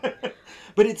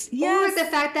 But it's... Or the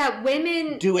fact that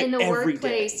women do it in the every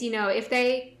workplace,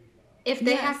 day. if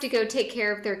they have to go take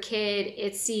care of their kid,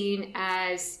 it's seen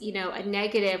as, a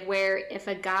negative, where if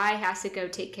a guy has to go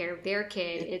take care of their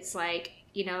kid, it's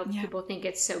people think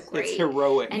it's so great. It's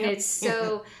heroic. And it's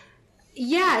so...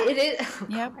 Yeah, it is. Oh,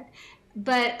 God.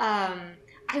 But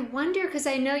I I wonder, because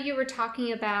I know you were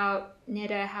talking about,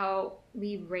 Nida, how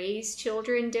we raise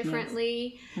children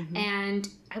differently. And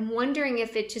I'm wondering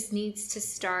if it just needs to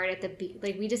start at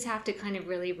like, we just have to kind of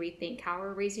really rethink how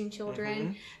we're raising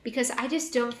children. Because I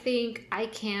just don't think I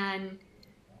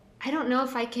don't know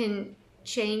if I can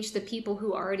change the people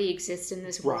who already exist in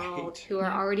this world, who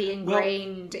are already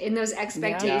ingrained in those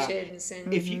expectations.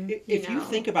 And if you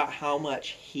think about how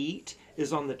much heat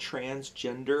is on the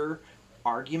transgender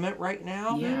argument right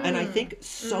now, and I think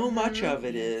so much of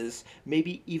it is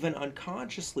maybe even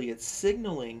unconsciously it's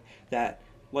signaling that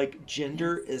like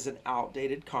gender is an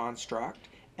outdated construct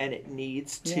and it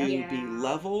needs to be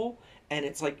level. And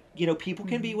it's like, you know, people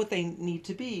can be what they need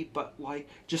to be, but like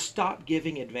just stop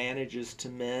giving advantages to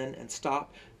men and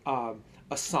stop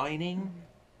assigning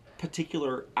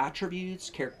particular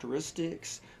attributes,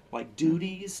 characteristics, like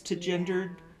duties to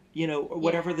gendered, you know,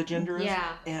 whatever the gender is.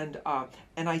 And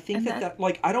I think that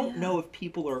like, I don't know if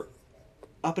people are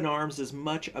up in arms as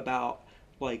much about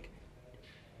like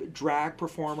drag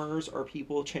performers or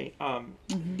people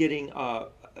getting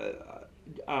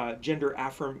gender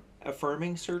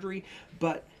affirming surgery,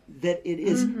 but that it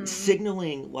is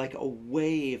signaling like a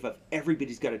wave of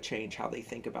everybody's got to change how they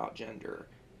think about gender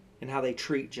and how they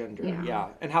treat gender,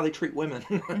 and how they treat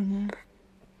women.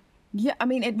 Yeah, I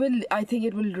mean, I think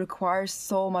it will require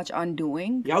so much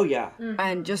undoing. Oh, yeah.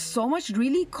 And just so much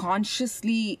really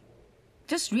consciously,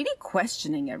 just really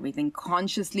questioning everything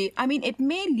consciously. I mean, it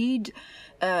may lead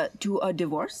to a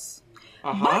divorce,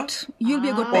 but you'll be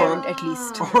a good parent at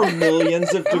least. Or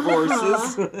millions of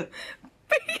divorces.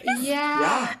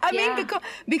 I mean,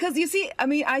 because you see, I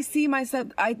mean, I see myself,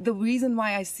 the reason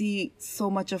why I see so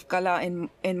much of Qala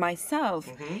in myself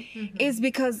is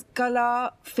because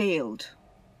Qala failed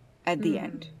at the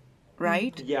end,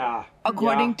 right? Yeah.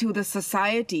 According to the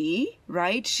society,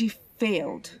 right? She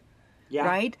failed,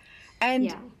 right?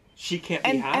 And she can't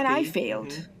be happy. And I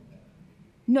failed.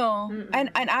 No,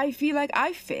 and I feel like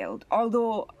I failed,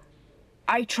 although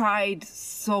I tried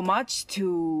so much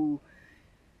to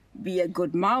be a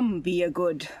good mom, be a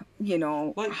good, you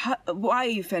know,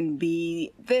 wife, and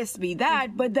be this, be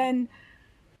that. But then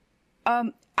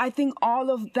I think all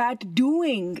of that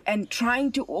doing and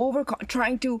trying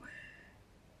to,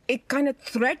 it kind of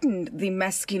threatened the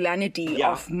masculinity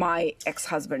of my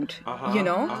ex-husband, you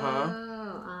know?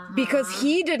 Because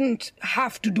he didn't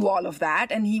have to do all of that.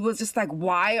 And he was just like,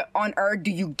 why on earth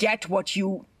do you get what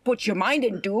you put your mind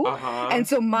into? And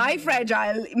so my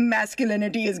fragile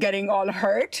masculinity is getting all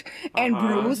hurt and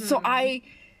bruised. So I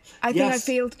think I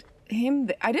failed him.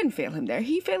 I didn't fail him there.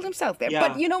 He failed himself there.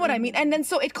 But you know what I mean? And then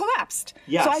so it collapsed.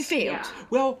 So I failed.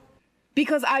 Well,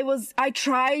 because I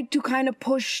tried to kind of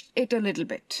push it a little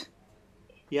bit.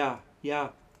 Yeah.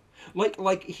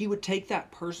 Like he would take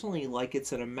that personally, like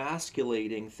it's an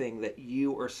emasculating thing that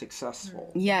you are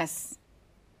successful. Yes.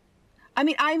 I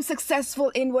mean, I'm successful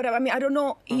in whatever. I mean, I don't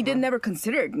know. He never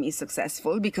considered me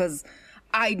successful because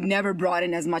I never brought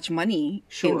in as much money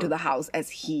into the house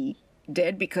as he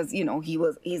did, because, you know,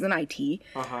 he's an IT.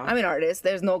 I'm an artist.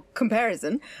 There's no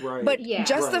comparison. Right. But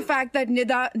just the fact that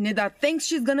Nida thinks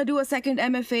she's going to do a second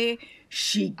MFA,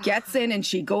 she gets in and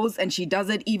she goes and she does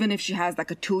it, even if she has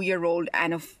like a 2-year-old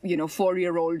and a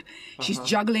 4-year-old. She's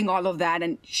juggling all of that,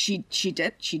 and she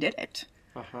did it.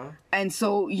 And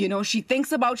so, you know, she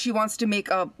wants to make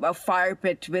a fire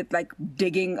pit with like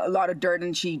digging a lot of dirt,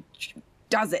 and she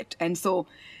does it. And so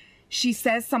she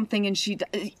says something, and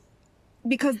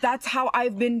because that's how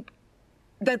I've been,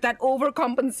 that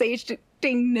overcompensating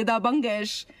Nida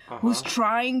Bangash, who's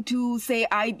trying to say,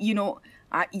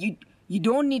 you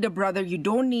don't need a brother, you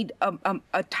don't need a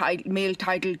male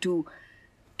title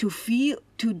to feel,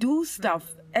 to do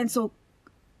stuff. And so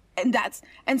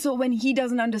when he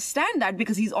doesn't understand that,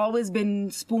 because he's always been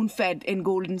spoon-fed in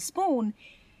golden spoon,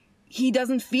 he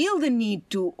doesn't feel the need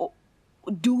to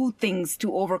do things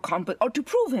to overcompensate or to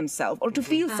prove himself or to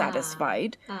feel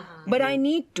satisfied. But I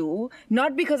need to,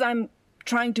 not because I'm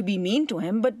trying to be mean to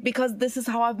him, but because this is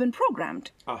how I've been programmed.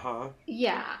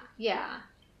 Yeah.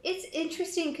 It's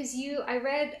interesting because I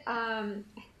read, I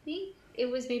think it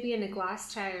was maybe in a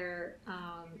Glasstire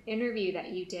interview that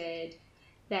you did,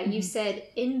 that you said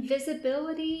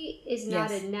invisibility is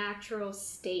not a natural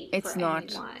state for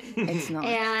anyone. It's not.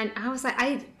 And I was like,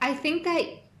 I think that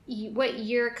what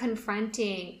you're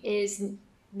confronting is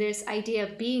this idea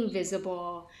of being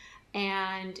visible,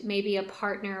 and maybe a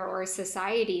partner or a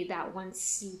society that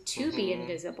wants you to be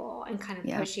invisible, and kind of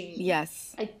pushing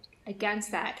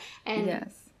against that. And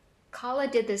Qala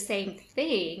did the same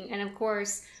thing. And of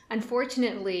course,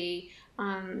 unfortunately,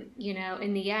 you know,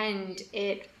 in the end,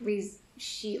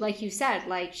 she, like you said,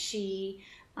 like she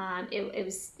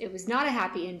It was not a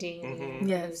happy ending. I mean,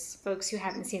 Yes. those folks who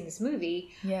haven't seen this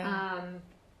movie. Yeah.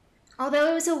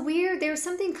 Although it was there was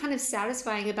something kind of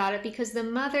satisfying about it because the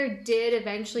mother did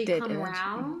eventually come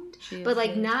around, but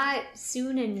like not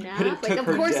soon enough. Like, of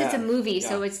course, it's a movie,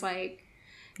 so it's like,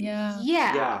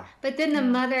 yeah. But then the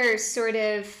mother sort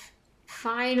of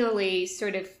finally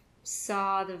sort of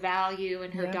saw the value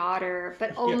in her daughter,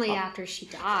 but only after she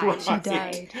died. Right. She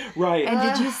died. Right. And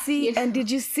did you see? And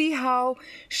did you see how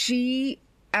she,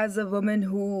 as a woman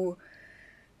who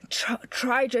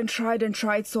tried and tried and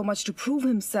tried so much to prove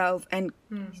himself, and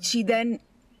she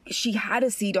had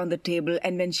a seat on the table,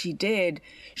 and when she did,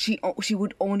 she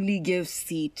would only give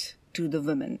seat to the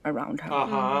women around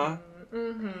her.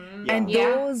 And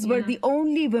those were the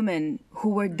only women who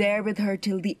were there with her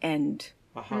till the end.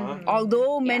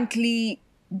 Although mentally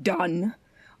done,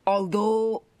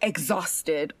 although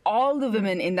exhausted, all the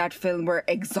women in that film were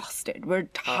exhausted, were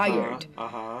tired.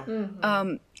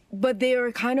 But they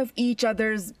were kind of each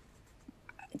other's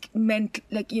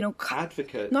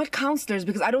advocate, not counselors,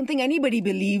 because I don't think anybody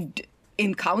believed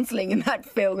in counseling in that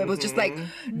film. It was just like,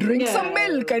 drink some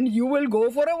milk and you will go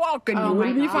for a walk and you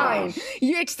will be fine.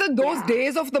 It's those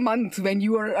days of the month when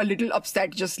you are a little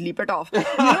upset, just sleep it off.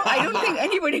 I don't think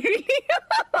anybody really.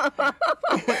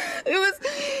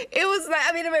 It was like,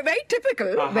 I mean, very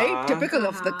typical of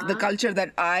the culture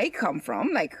that I come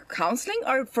from. Like, counseling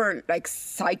are for like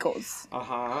psychos.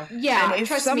 Yeah, and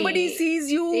if somebody sees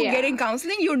you getting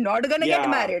counseling, you're not gonna get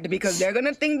married because they're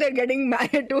gonna think they're getting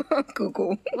married to a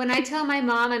cuckoo. When I tell my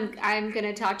mom I'm going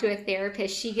to talk to a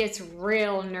therapist, she gets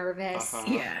real nervous.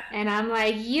 And I'm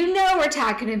like, we're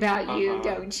talking about you,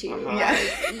 don't you? Like,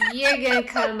 you're going to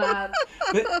come up.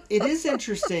 But it is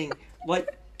interesting,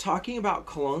 like, talking about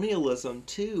colonialism,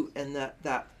 too, and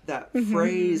that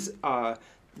phrase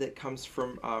that comes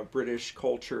from British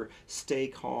culture, stay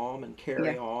calm and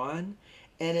carry on.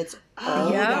 And it's all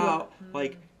about,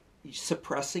 like,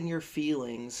 suppressing your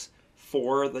feelings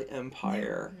for the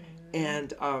empire.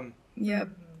 And I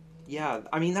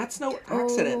mean, that's no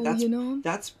accident.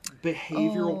 That's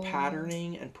behavioral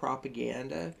patterning and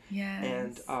propaganda.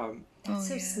 And that's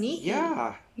so sneaky.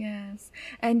 Yes.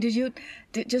 And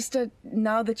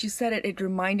now that you said it, it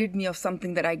reminded me of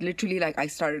something that I literally, I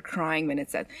started crying when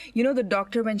it said, the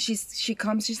doctor, when she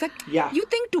comes, she's like, you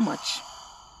think too much.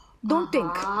 Don't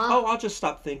think. Oh, I'll just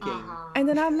stop thinking. And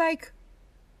then I'm like,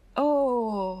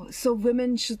 oh, so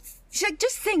women should, she's like,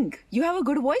 just sing. You have a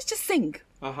good voice, just sing.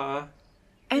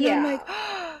 And I'm like,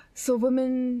 so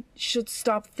women should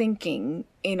stop thinking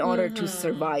in order to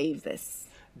survive this.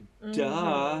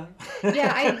 Duh.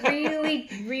 I really,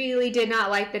 really did not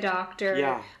like the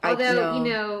doctor.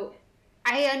 Although,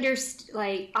 I understand,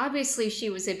 like, obviously she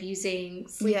was abusing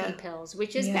sleeping pills,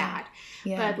 which is bad.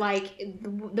 But, like,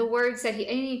 the words that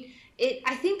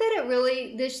I think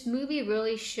that this movie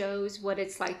really shows what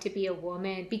it's like to be a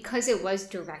woman because it was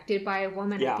directed by a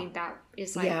woman. I think that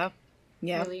is, like,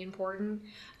 really important.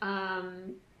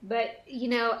 But,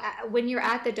 when you're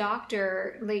at the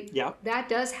doctor, like, that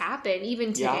does happen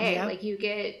even today. Like, you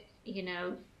get,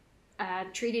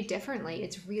 treated differently.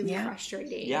 It's really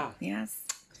frustrating. Yes.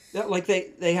 Yeah, like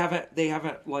they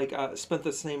haven't like spent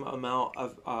the same amount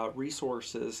of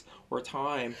resources or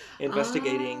time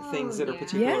investigating things that are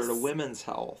particular to women's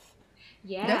health.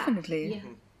 Definitely.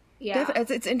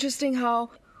 It's interesting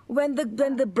how when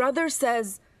the brother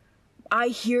says, I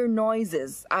hear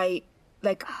noises,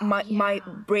 my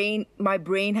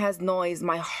brain has noise,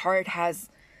 my heart has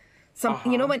some,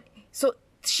 so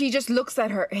she just looks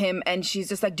at him and she's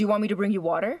just like, do you want me to bring you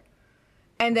water?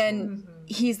 And then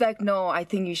he's like, no, I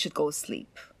think you should go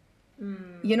sleep.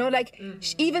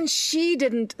 Even she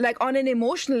didn't, on an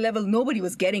emotional level, nobody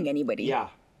was getting anybody.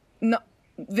 No,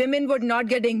 women were not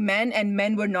getting men and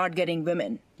men were not getting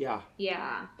women. They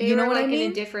were what I mean?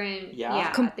 in a different,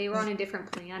 they were on a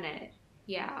different planet.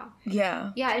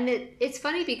 And it's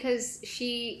funny because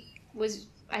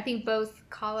I think both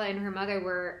Qala and her mother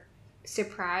were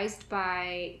surprised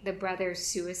by the brother's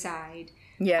suicide.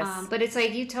 But it's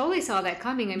like, you totally saw that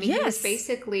coming. I mean, he was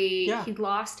basically, he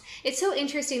lost. It's so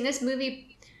interesting. This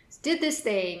movie did this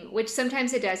thing, which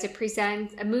sometimes it does.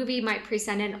 A movie might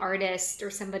present an artist or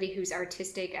somebody who's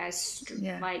artistic as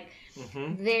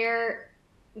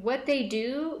what they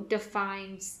do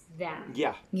defines them.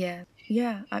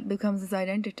 It becomes his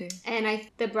identity. And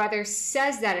the brother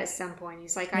says that at some point.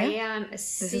 He's like, I am a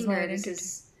singer.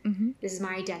 This is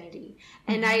my identity.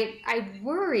 And I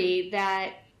worry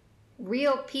that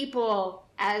real people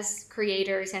as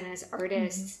creators and as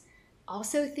artists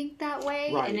also think that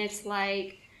way. And it's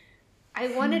like, I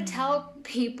want to tell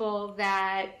people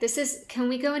that this is. Can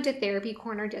we go into therapy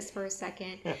corner just for a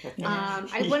second?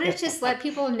 I want to just let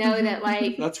people know that,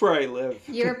 like, That's where I live.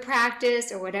 your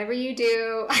practice or whatever you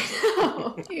do, I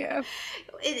know, Yeah.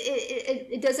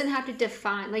 it doesn't have to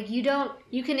define. Like, you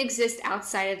can exist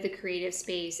outside of the creative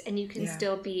space, and you can Yeah.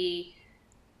 still be,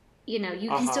 you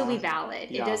can still be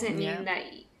valid. Yeah. It doesn't mean Yeah. that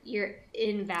you're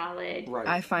invalid. Right.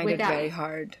 I find it Without- very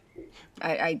hard.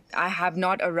 I have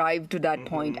not arrived to that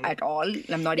point at all.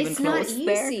 I'm not even It's not close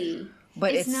there. easy.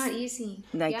 But It's not easy.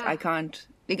 Like Yeah. I can't.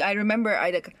 Like I remember,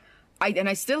 and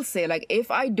I still say, like, if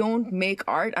I don't make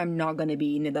art, I'm not gonna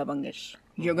be Nida Bangash.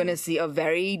 You're gonna see a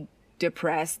very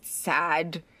depressed,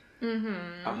 sad,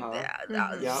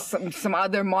 Yeah. some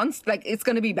other months. Like it's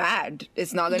gonna be bad.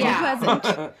 It's not gonna Yeah. be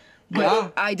pleasant. Yeah.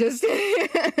 I just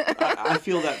I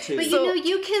feel that too. But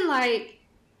you can, like,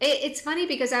 it's funny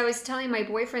because I was telling my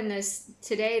boyfriend this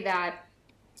today, that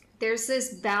there's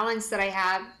this balance that I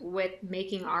have with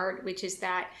making art, which is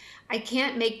that I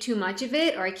can't make too much of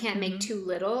it or I can't make too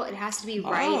little. It has to be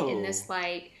right in this,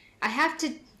 like, I have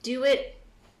to do it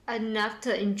enough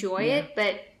to enjoy it,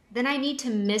 but then I need to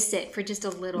miss it for just a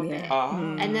little bit.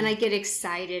 And then I get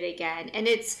excited again. And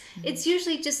it's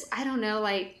usually just, I don't know,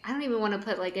 like, I don't even want to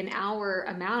put like an hour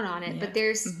amount on it, but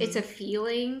it's a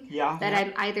feeling that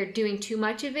I'm either doing too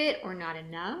much of it or not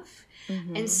enough.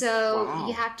 And so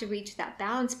you have to reach that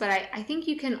balance. But I think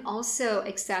you can also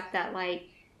accept that, like,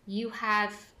 you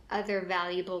have other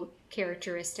valuable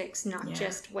characteristics, not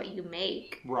just what you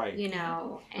make. Right.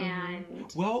 And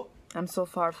Well, I'm so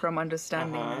far from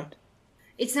understanding it.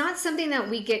 it's not something that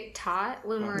we get taught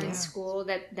when we're in school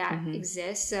that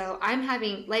exists. So I'm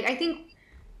having, like, I think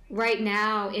right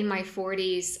now in my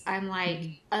 40s, I'm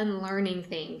like unlearning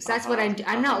things. That's what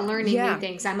I'm not learning new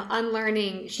things. I'm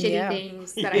unlearning shitty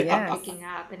things that I've been picking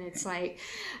up. And it's like,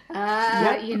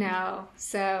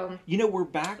 so. we're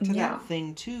back to that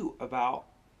thing too about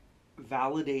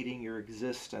validating your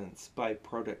existence by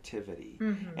productivity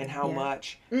and how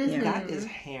much that is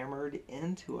hammered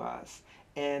into us.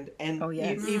 And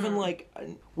even like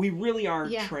we really are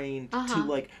trained to,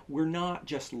 like, we're not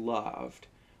just loved.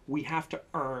 We have to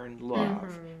earn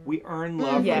love. We earn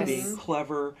love by being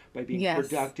clever, by being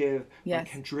productive, by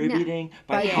contributing,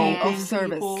 by helping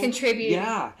service. people. Contributing.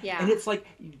 Yeah. And it's like,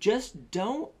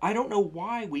 I don't know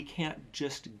why we can't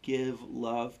just give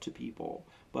love to people.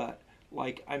 But,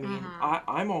 like, I mean,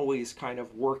 I'm always kind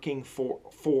of working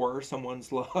for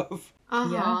someone's love.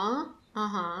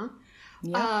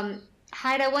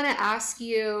 Hyde, I want to ask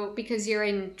you, because you're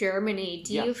in Germany,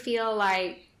 do you feel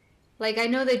like I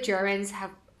know the Germans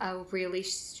have a really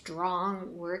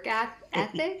strong work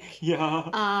ethic?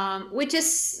 Which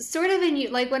is sort of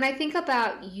like, when I think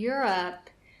about Europe,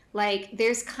 like,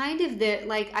 there's kind of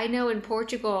like, I know in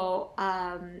Portugal,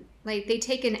 like, they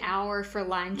take an hour for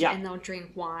lunch and they'll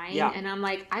drink wine. And I'm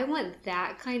like, I want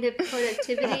that kind of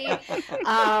productivity.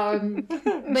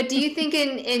 But do you think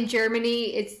in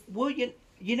Germany it's... Well,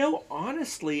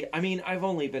 honestly, I mean, I've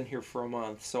only been here for a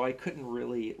month, so I couldn't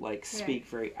really, like, speak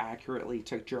very accurately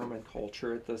to German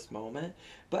culture at this moment.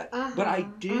 But I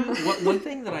do, one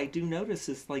thing that I do notice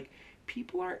is, like,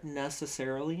 people aren't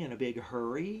necessarily in a big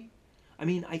hurry. I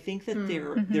mean, I think that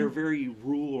they're very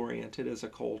rule oriented as a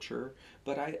culture,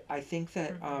 but I think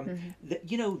that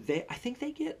I think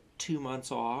they get 2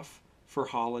 months off for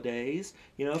holidays.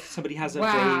 If somebody has a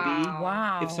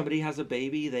baby, if somebody has a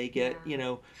baby, they get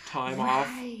time off.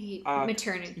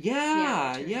 Maternity.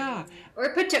 Yeah. Or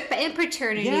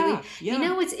paternity leave. You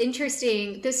know what's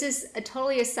interesting? This is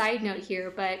totally a side note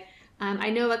here, but I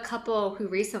know a couple who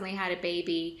recently had a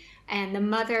baby, and the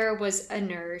mother was a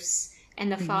nurse, and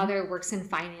the father works in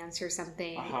finance or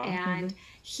something, and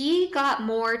he got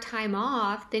more time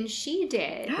off than she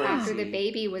did after the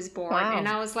baby was born. And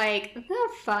I was like, what the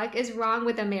fuck is wrong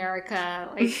with America?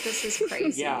 Like, this is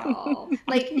crazy, y'all.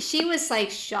 Like, she was, like,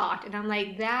 shocked, and I'm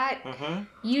like,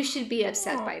 you should be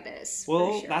upset by this.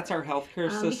 Well, that's our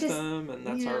healthcare system, and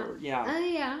that's our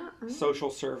social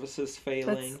services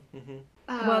failing.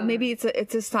 Well, maybe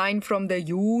it's a sign from the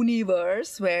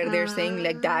universe where they're saying,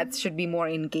 like, dads should be more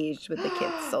engaged with the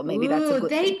kids. So maybe that's a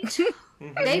good thing.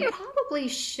 They probably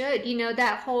should.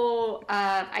 That whole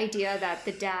idea that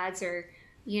the dads are,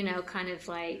 kind of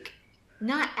like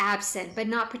not absent, but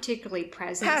not particularly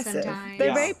present sometimes.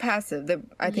 They're very passive.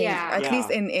 I think, at least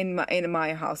in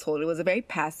my household, it was a very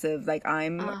passive. Like,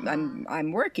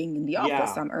 I'm working in the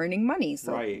office. I'm earning money,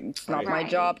 so it's not my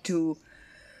job to,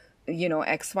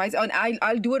 X, Y, Z. And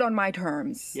I'll do it on my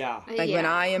terms. Like when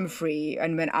I am free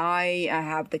and when I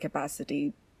have the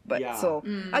capacity. But so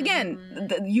again,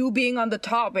 you being on the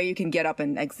top where you can get up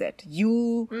and exit,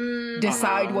 you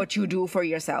decide what you do for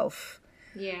yourself.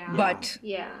 Yeah. But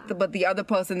but the other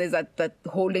person is at that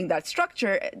holding that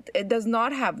structure. It does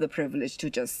not have the privilege to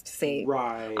just say,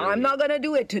 Right. I'm not gonna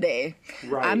do it today.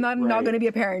 Right, I'm not right. gonna be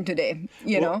a parent today.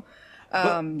 You know.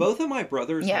 But both of my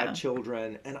brothers yeah. had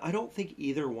children, and I don't think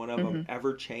either one of them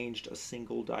ever changed a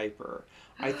single diaper.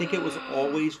 I think it was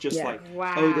always just Yeah. like,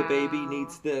 oh, the baby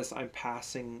needs this. I'm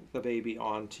passing the baby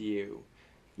on to you.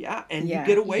 Yeah, and you Yeah.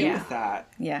 get away Yeah. with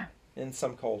that Yeah. in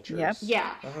some cultures. Yep.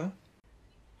 Yeah.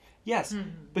 Yes,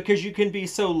 because you can be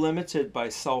so limited by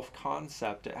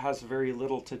self-concept. It has very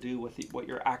little to do with what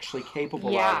you're actually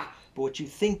capable Yeah. of, but what you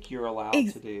think you're allowed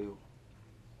to do.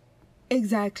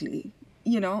 Exactly.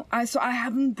 You know, I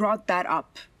haven't brought that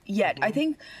up yet. I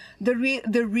think the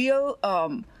real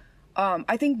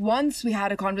I think once we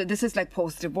had a conversation, this is like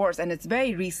post-divorce, and it's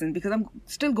very recent because I'm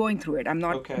still going through it. I'm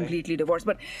not completely divorced.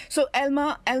 But so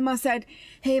Elma said,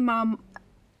 hey, Mom,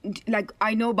 like,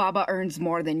 I know Baba earns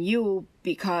more than you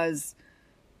because,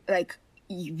 like,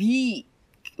 we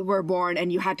were born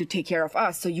and you had to take care of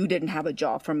us, so you didn't have a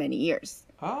job for many years.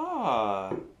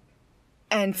 Ah.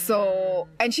 And so,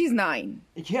 and she's 9.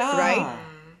 Yeah. Right?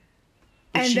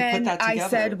 Did And she then put that I together?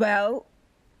 said, well,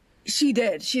 she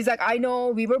did. She's like, I know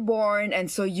we were born, and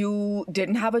so you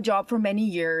didn't have a job for many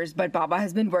years, but Baba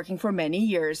has been working for many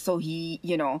years, so he,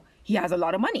 you know, he has a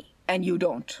lot of money, and you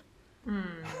don't.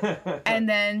 And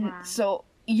then, so,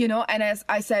 you know, and as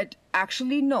I said,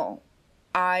 actually, no,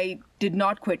 I did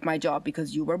not quit my job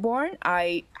because you were born.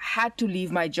 I had to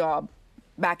leave my job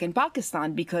back in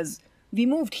Pakistan because we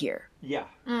moved here. Yeah.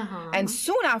 And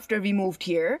soon after we moved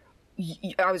here,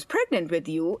 I was pregnant with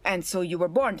you, and so you were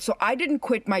born. So I didn't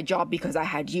quit my job because I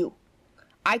had you.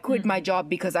 I quit my job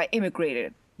because I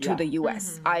immigrated to Yeah. the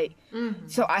US.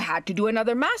 So I had to do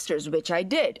another master's, which I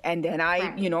did. And then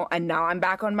you know, and now I'm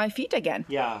back on my feet again.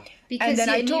 Yeah. Because then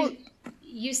I told-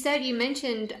 you said, you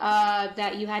mentioned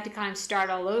that you had to kind of start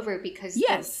all over because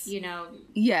Yes. you know,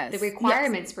 Yes. the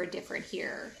requirements were different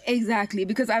here. Exactly,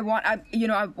 because I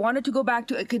wanted to go back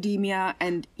to academia,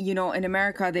 and you know, in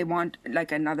America they want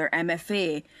like another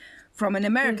MFA from an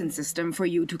American system for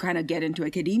you to kind of get into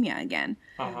academia again.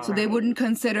 So they wouldn't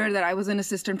consider that I was an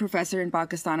assistant professor in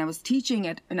Pakistan. I was teaching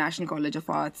at a National College of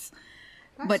Arts.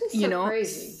 But just you so know,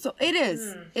 crazy. so it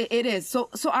is. It is. So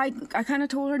I kind of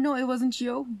told her, no, it wasn't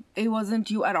you. It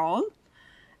wasn't you at all.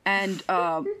 And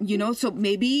you know, so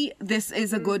maybe this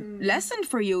is a good lesson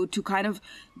for you to kind of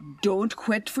don't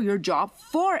quit for your job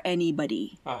for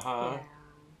anybody.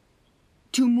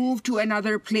 To move to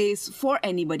another place for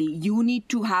anybody. You need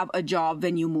to have a job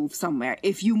when you move somewhere.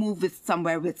 If you move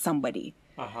somewhere with somebody.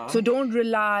 So don't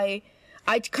rely.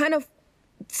 I kind of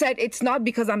said it's not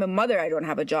because I'm a mother I don't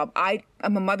have a job. I'm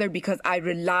a mother because I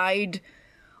relied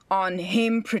on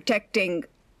him protecting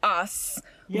us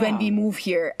when we move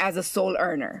here as a sole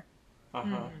earner.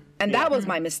 And that was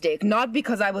my mistake, not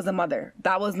because I was a mother.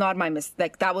 That was not my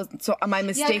mistake. That was so my Yeah,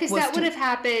 mistake because was that to would have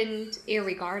happened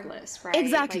irregardless, right?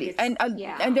 exactly. Like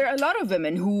it's- And there are a lot of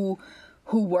women who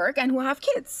work and who have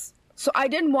kids. So I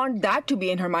didn't want that to be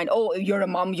in her mind. Oh, you're a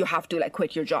mom, you have to like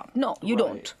quit your job. No, you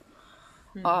don't.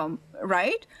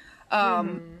 Right?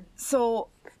 So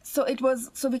it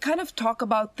was. So we kind of talk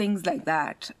about things like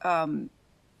that.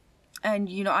 And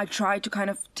you know, I try to kind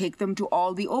of take them to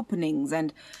all the openings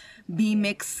and be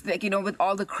mixed, like, you know, with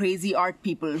all the crazy art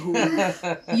people who,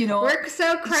 you know, We're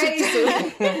so crazy.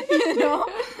 you know,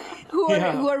 who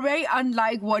are very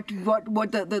unlike what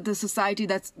the society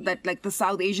that like the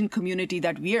South Asian community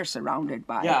that we are surrounded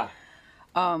by. Yeah.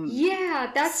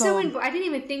 Yeah, that's So- I didn't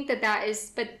even think that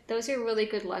is, but those are really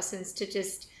good lessons to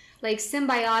just like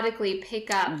symbiotically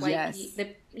pick up, like Yes.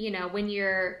 you know, when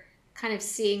you're kind of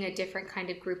seeing a different kind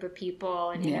of group of people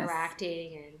and Yes.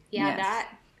 interacting, and Yes.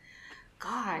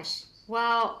 gosh,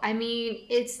 well, I mean,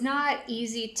 it's not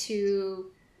easy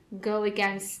to go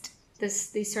against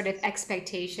these sort of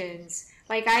expectations.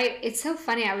 Like it's so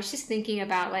funny. I was just thinking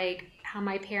about like how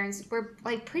my parents were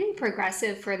like pretty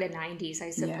progressive for the 90s, I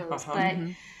suppose. But,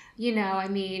 you know, I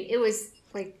mean, it was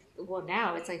like, well,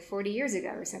 now it's like 40 years ago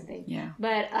or something. Yeah.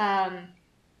 But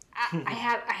I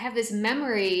have this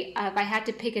memory of I had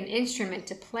to pick an instrument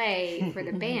to play for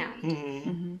the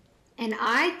band. And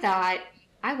I thought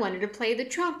I wanted to play the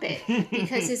trumpet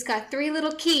because it's got 3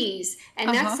 little keys, and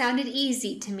that sounded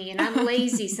easy to me, and I'm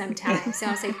lazy sometimes. So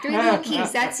I was like, 3 little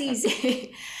keys, that's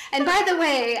easy. And by the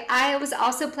way, I was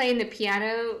also playing the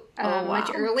piano much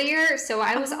earlier, so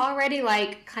I was already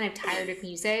like kind of tired of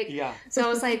music. Yeah. So I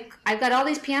was like, I've got all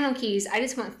these piano keys. I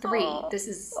just want 3. This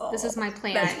is my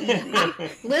plan.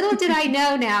 Little did I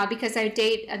know now, because I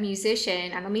date a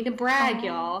musician. I don't mean to brag,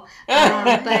 y'all,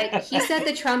 but he said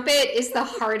the trumpet is the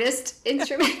hardest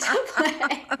instrument to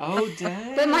play. Oh,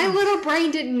 dang. But my little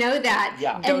brain didn't know that.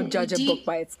 Yeah. Don't judge a book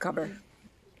by its cover.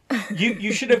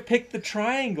 You should have picked the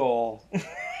triangle.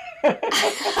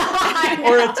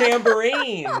 Or a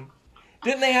tambourine.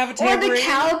 Didn't they have a tambourine? Or the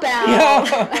cowbell.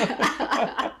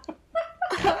 Yeah.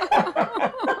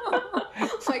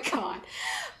 Oh my God.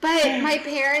 But my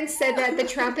parents said that the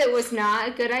trumpet was not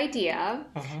a good idea.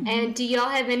 And do y'all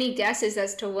have any guesses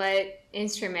as to what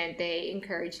instrument they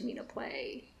encouraged me to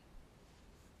play?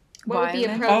 What would be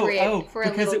Violin? appropriate for a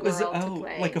because little it was girl to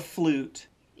play? like a flute.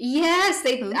 Yes,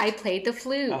 I played the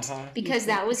flute because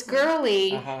that was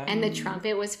girly, and the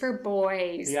trumpet was for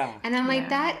boys. Yeah. And I'm like,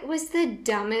 that was the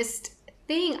dumbest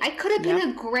thing. I could have been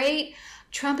a great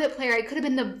trumpet player. I could have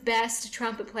been the best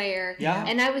trumpet player. Yeah.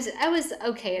 And I was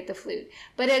okay at the flute.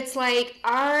 But it's like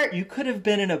You could have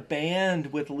been in a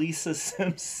band with Lisa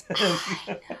Simpson.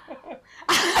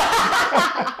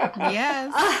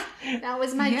 Yes. that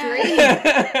was my dream.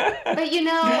 But you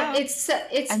know, it's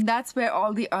And that's where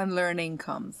all the unlearning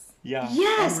comes. Yeah.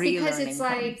 yes, And because relearning it's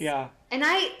like Yeah. And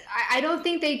I don't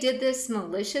think they did this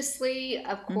maliciously,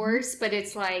 of course, but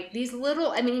it's like these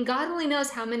little, I mean, God only knows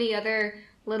how many other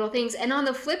little things. And on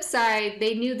the flip side,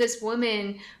 they knew this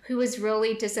woman who was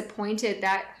really disappointed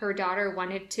that her daughter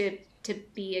wanted to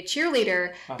be a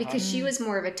cheerleader because she was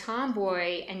more of a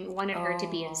tomboy and wanted her to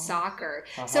be in soccer.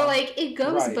 So like it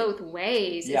goes both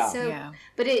ways. Yeah. It's so,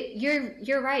 but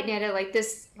you're right, Nida, like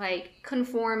this, like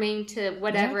conforming to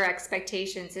whatever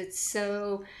expectations. It's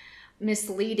so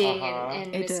misleading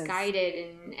and It is.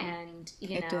 misguided and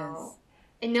you It know. is.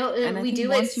 And no, And I we think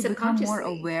do it once you become subconsciously. more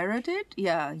aware of it,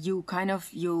 you kind of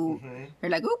you're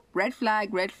like, oh, red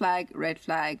flag, red flag, red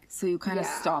flag. So you kind of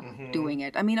stop doing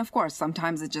it. I mean, of course,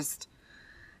 sometimes it just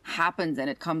happens and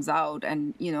it comes out.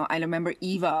 And you know, I remember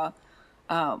Eva,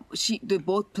 they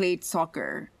both played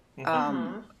soccer,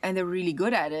 and they're really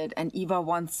good at it. And Eva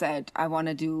once said, I want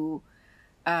to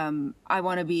be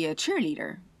a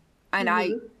cheerleader, and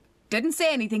I didn't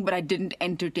say anything, but I didn't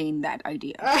entertain that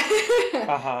idea.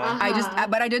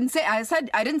 But I didn't say, I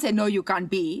didn't say, no, you can't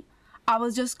be. I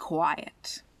was just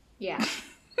quiet. Yeah.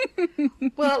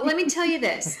 Well, let me tell you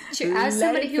this. As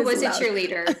somebody who was a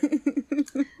cheerleader,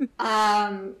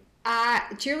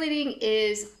 cheerleading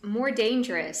is more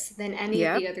dangerous than any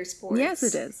of the other sports. Yes,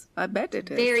 it is. I bet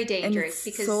it is. Very dangerous and it's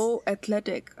because so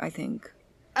athletic, I think.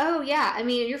 Oh yeah, I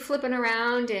mean you're flipping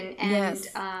around and yes.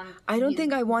 I don't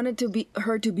think I wanted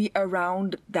her to be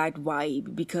around that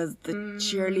vibe because the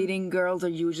cheerleading girls are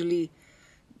usually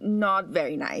not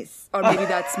very nice, or maybe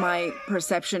that's my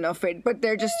perception of it. But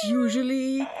they're just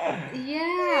usually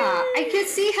I could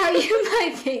see how you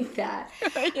might think that.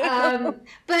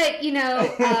 But you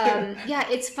know,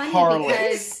 it's funny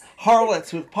because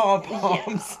harlots with pom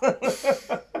poms.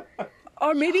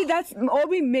 Or maybe that's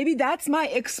my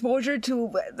exposure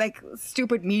to like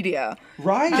stupid media,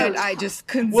 Right? That I just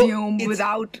consume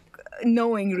without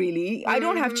knowing really. I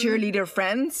don't have cheerleader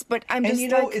friends, but I'm just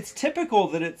it's typical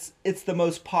that it's the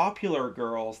most popular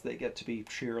girls that get to be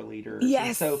cheerleaders. Yes.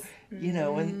 And so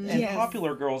and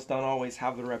popular girls don't always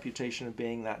have the reputation of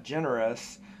being that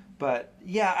generous, but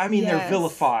they're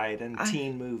vilified in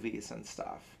teen movies and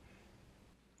stuff.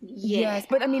 Yes,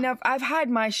 but I mean, I've had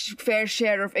my fair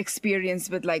share of experience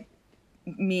with like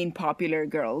mean popular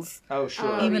girls. Oh,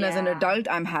 sure. Even as an adult,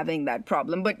 I'm having that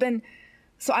problem. But then,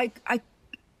 so I,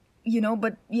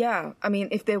 but yeah, I mean,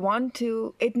 if they want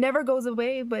to, it never goes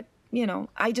away. But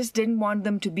I just didn't want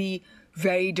them to be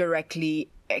very directly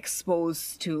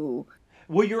exposed to.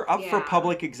 Well, you're up for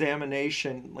public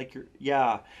examination. Like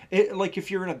like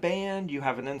if you're in a band, you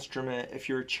have an instrument. If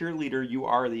you're a cheerleader, you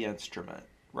are the instrument,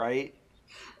 right?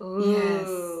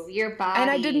 Ooh, your body. And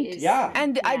I didn't. Is,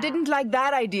 I didn't like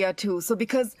that idea too. So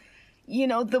because,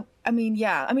 when I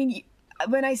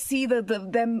see the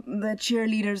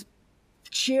cheerleaders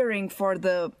cheering for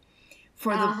the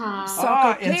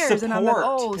soccer players, and I'm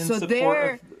like,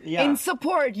 they're in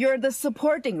support. You're the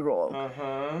supporting role,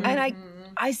 and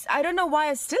I don't know why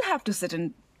I still have to sit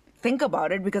and think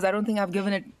about it because I don't think I've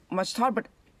given it much thought. But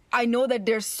I know that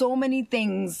there's so many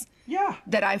things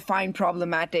that I find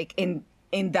problematic in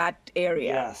that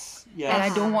area. Yes. And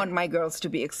I don't want my girls to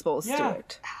be exposed to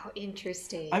it. Oh,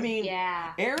 interesting. I mean,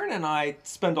 Aaron and I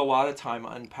spend a lot of time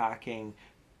unpacking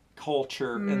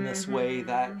culture in this way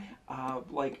that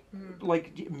like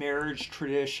marriage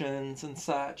traditions and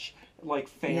such. like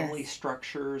family Yes.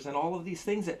 structures and all of these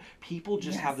things that people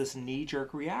just have Yes. this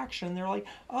knee-jerk reaction. They're like,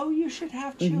 oh, you should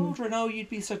have children. Oh, you'd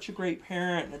be such a great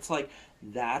parent. And it's like,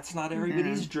 that's not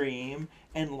everybody's dream.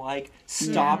 And like,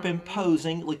 stop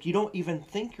imposing. Like, you don't even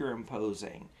think you're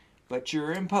imposing, but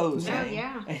you're imposing. Oh,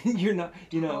 yeah. And you're not,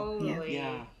 Totally.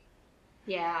 yeah.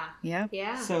 Yeah. Yeah.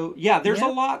 Yeah. So yeah, there's a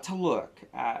Yep. lot to look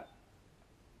at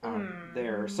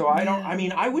there. So I don't. I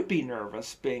mean, I would be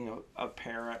nervous being a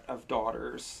parent of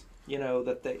daughters.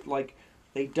 That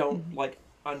they don't like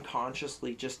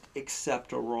unconsciously just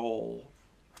accept a role.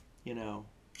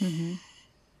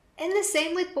 And the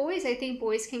same with boys. I think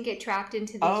boys can get trapped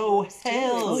into these Oh, roles too.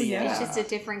 hell It's yeah. just a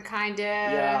different kind of,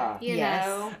 Yeah. you Yes.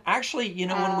 know. Actually,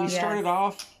 when we Yes. started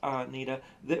off, Nita,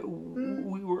 that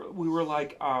we were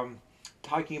like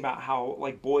talking about how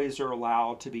like boys are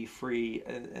allowed to be free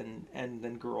and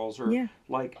then girls are Yeah.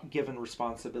 like given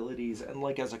responsibilities, and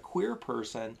like as a queer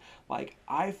person, like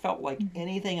I felt like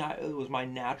anything it was my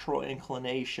natural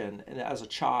inclination, and as a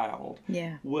child,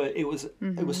 Yeah. it was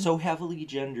so heavily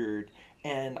gendered,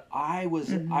 and I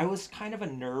was kind of a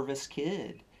nervous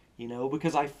kid,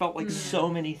 because I felt like so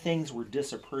many things were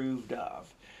disapproved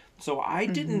of. So I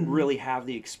didn't really have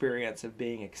the experience of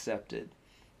being accepted.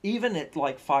 Even at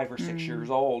like 5 or 6 years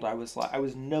old, I was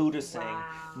noticing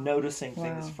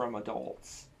things Wow. from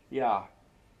adults. Yeah.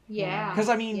 Yeah. Because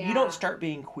I mean, you don't Yeah. start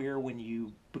being queer when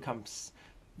you become,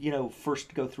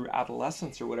 first go through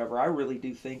adolescence or whatever. I really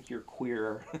do think you're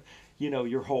queer,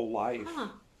 your whole life.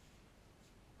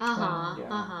 Uh-huh.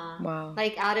 Yeah. Uh-huh. Wow.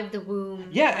 Like out of the womb.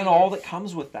 Yeah, kind and all of. that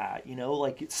comes with that,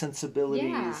 like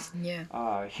sensibilities,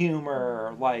 Yeah.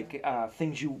 humor, like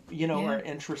things you Yeah. are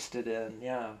interested in.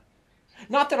 Yeah.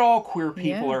 Not that all queer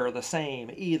people Yeah. are the same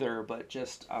either, but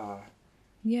just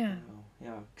Yeah.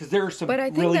 yeah, because there are some But I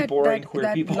think really that boring that, queer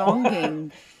that people.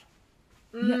 longing,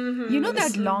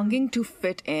 that longing to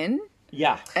fit in,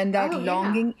 Yeah. and that Oh, yeah.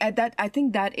 longing at that, I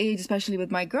think that age, especially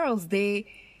with my girls, they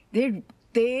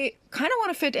kind of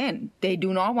want to fit in. They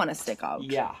do not want to stick out.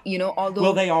 Yeah. Although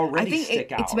Well, they already I think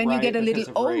stick it's out, when you right, get a little because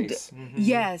of older. race. Mhm.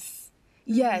 Yes.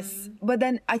 Yes. But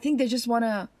then I think they just want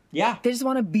to. Yeah. They just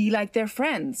want to be like their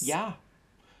friends. Yeah.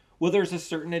 Well, there's a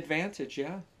certain advantage,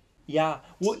 yeah. Yeah.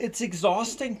 Well, it's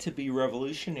exhausting to be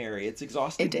revolutionary. It's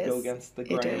exhausting It to go is. against the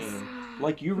It grain. is.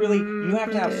 Like you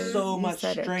have to have is. so You much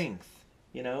said it. strength,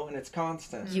 and it's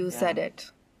constant. You Yeah. said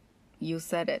it. You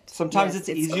said it. Sometimes Yes,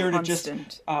 it's easier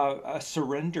constant. to just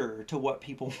surrender to what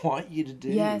people want you to do.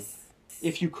 Yes.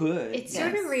 If you could. It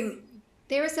sort of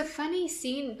there was a funny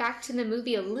scene back to the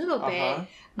movie a little bit.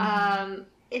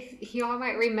 If y'all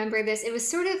might remember this, it was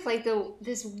sort of like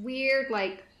this weird,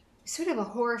 like sort of a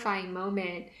horrifying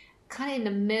moment, kind of in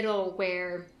the middle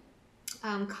where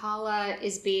Qala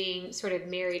is being sort of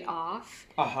married off.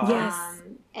 Yes.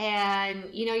 And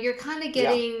you're kind of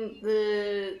getting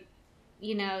the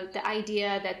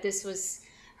idea that this was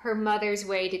her mother's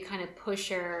way to kind of push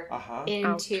her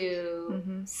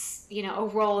into a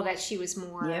role that she was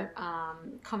more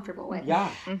comfortable with. Yeah.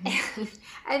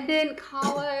 And then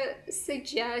Kala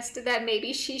suggests that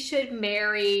maybe she should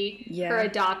marry her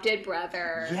adopted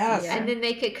brother. Yes. And then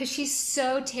they could, because she's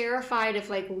so terrified of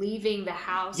like leaving the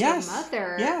house Yes. her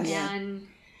mother. Yes.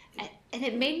 And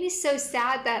it made me so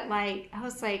sad that like I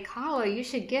was like, Kala, you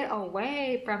should get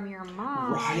away from your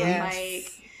mom. Right. Yes.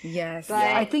 Like, Yes. But-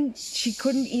 I think she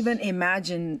couldn't even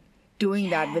imagine doing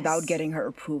that without getting her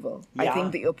approval. I Yeah.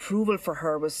 think the approval for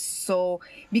her was so,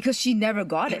 because she never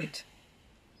got it.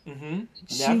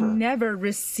 She Never. never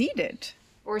received it.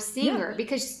 or singer,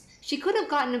 because she could have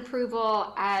gotten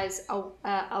approval as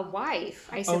a wife,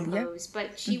 I suppose,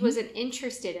 but she wasn't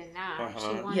interested in that.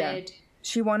 She wanted.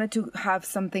 She wanted to have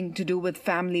something to do with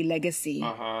family legacy.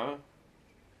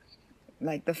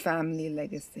 Like the family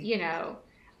legacy.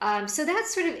 So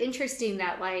that's sort of interesting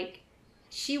that like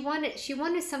she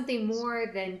wanted something more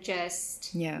than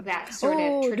just that sort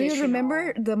of traditional. Do you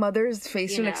remember the mother's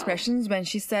facial know. expressions when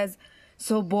she says,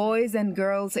 "So boys and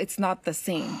girls, it's not the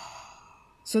same.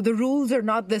 So the rules are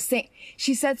not the same."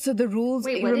 She said, "So the rules."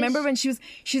 Wait, you what remember is- when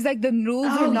she's like, "The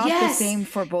rules are not the yes. same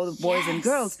for both boys and Yes.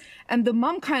 girls." And the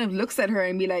mom kind of looks at her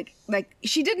and be like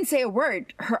she didn't say a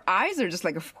word. Her eyes are just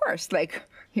like, "Of course." Like,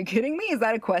 you kidding me? Is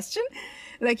that a question?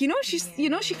 Like, she's,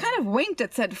 she kind of winked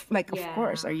and said, like, "Of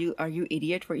course. Are you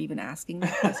idiot for even asking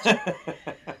that question?"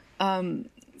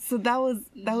 So that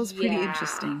was pretty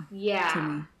interesting Yeah. to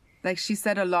me. Like, she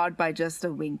said a lot by just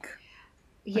a wink.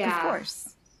 Like, Yeah. of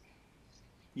course.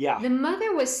 Yeah. The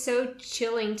mother was so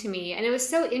chilling to me, and it was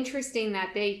so interesting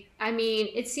that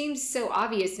it seems so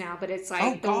obvious now, but it's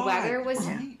like the weather was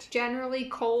generally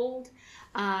cold,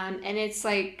 and it's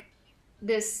like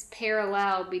this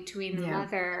parallel between the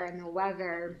mother and the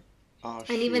weather. Oh,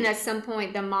 And even shoot. at some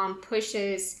point, the mom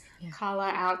pushes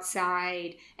Qala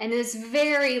outside in this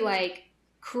very like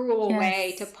cruel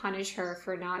way to punish her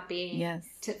for not being,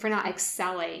 for not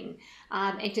excelling.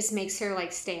 It just makes her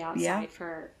like stay outside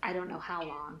for I don't know how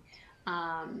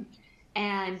long.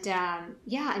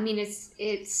 Yeah, I mean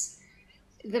it's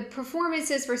the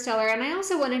performances were stellar, and I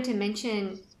also wanted to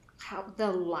mention how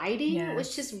the lighting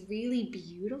was just really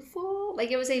beautiful.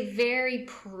 Like it was a very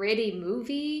pretty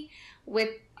movie with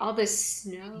all the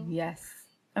snow. Yes.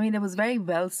 I mean, it was very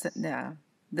well, yeah.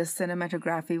 The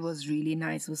cinematography was really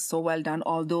nice. It was so well done.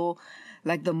 Although,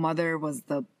 like, the mother was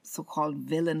the so-called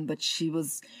villain, but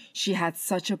she had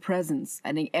such a presence.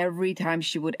 I think every time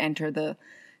she would enter the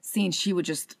scene, she would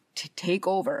just take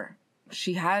over.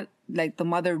 She had, like, the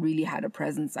mother really had a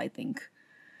presence, I think,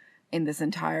 in this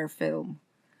entire film.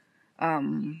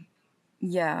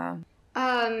 Yeah.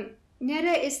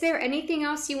 Nida, is there anything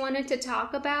else you wanted to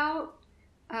talk about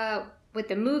with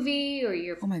the movie or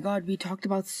your... Oh my God, we talked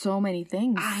about so many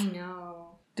things. I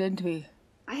know. Didn't we?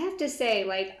 I have to say,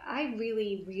 like, I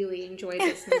really, really enjoyed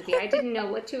this movie. I didn't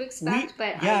know what to expect,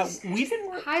 but we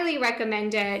didn't highly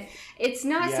recommend it. It's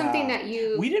not something that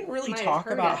you We didn't really might have talk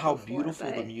heard about of how before, beautiful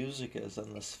but- the music is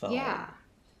in this film. Yeah.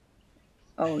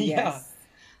 Oh, yes.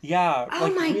 Yeah. Oh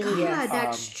like, my really, God,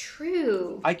 that's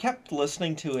true. I kept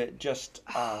listening to it just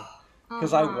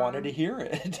because I wanted to hear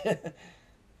it.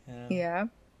 Yeah.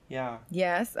 Yeah.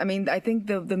 Yes, I mean, I think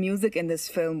the music in this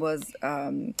film was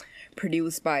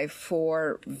produced by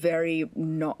 4 very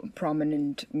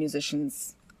prominent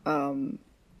musicians in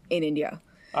India.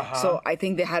 So I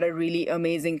think they had a really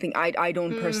amazing thing. I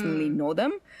don't personally know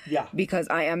them, because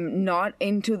I am not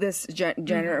into this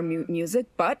genre of music.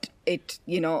 But it,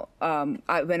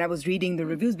 when I was reading the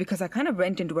reviews, because I kind of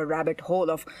went into a rabbit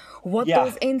hole of what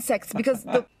those insects, because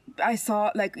I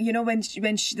saw, like, when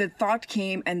the thought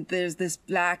came and there's this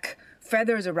black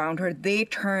feathers around her, they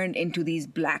turned into these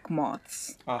black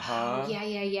moths.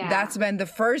 Yeah. That's when the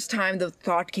first time the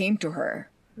thought came to her.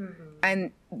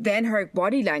 And then her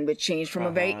body language changed from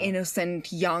a very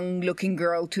innocent, young-looking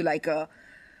girl to like a,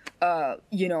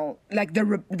 like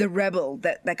the rebel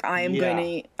that, like,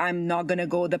 I'm not gonna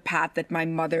go the path that my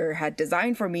mother had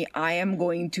designed for me. I am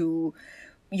going to,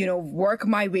 work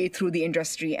my way through the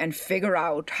industry and figure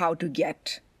out how to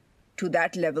get to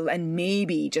that level, and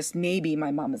maybe, just maybe,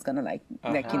 my mom is gonna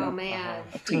Oh man,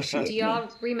 appreciate do y'all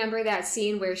remember that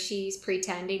scene where she's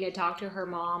pretending to talk to her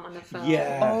mom on the phone?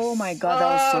 Yes. Oh my God,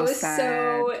 that was so sad.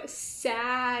 So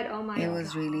sad. Oh my God. It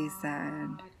was really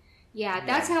sad. Yeah,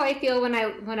 that's how I feel when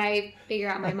I figure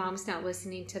out my mom's not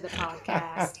listening to the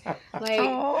podcast. Like,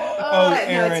 no,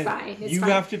 Erin, it's fine. It's you fine.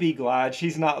 have to be glad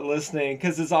she's not listening,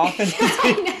 because as often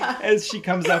as she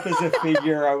comes up as a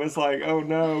figure, I was like, oh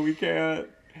no, we can't.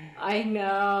 I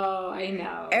know.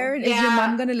 Erin, is your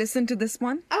mom gonna listen to this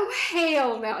one? Oh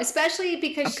hell no! Especially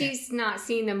because she's not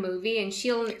seen the movie, and she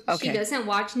doesn't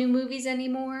watch new movies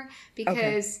anymore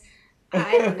because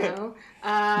I don't know.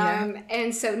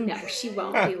 And so no, she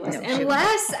won't be listening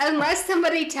unless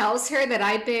somebody tells her that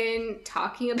I've been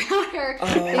talking about her.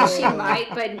 Then she might,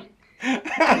 but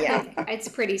I think it's a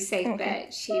pretty safe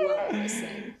bet she won't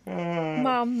listen.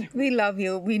 Mom, we love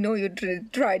you. We know you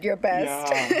tried your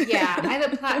best. Yeah, I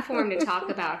have a platform to talk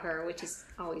about her, which is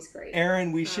always great.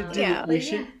 Erin, we should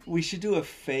we should do a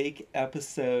fake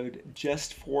episode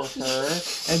just for her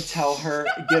and tell her,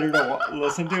 get her to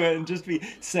listen to it, and just be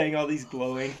saying all these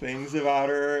glowing things about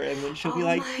her, and then she'll be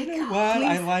like, you know what,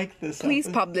 I like this. Please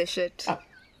publish it.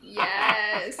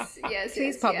 Yes.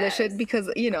 Please publish it, because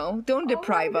don't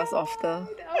deprive us of the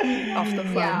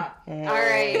fun. Yeah. All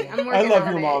right. I'm working I love on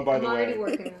your it. mom, by I'm the already way.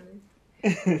 working on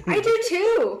it. I do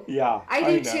too. Yeah. I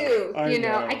do too. I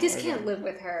know, I just can't live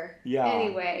with her. Yeah.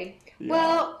 Anyway. Yeah.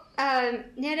 Well,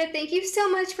 Nida, thank you so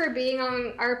much for being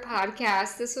on our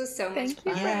podcast. This was so much fun. Thank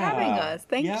you for having us.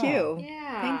 Thank you.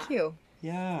 Yeah. Thank you.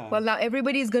 Yeah. Well, now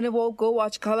everybody's gonna go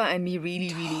watch Qala and be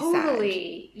really, really sad.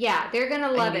 Totally. Yeah, they're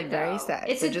gonna love it. Very though. sad.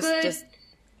 It's So a good.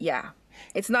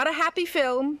 It's not a happy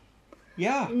film.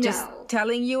 Yeah. No. Just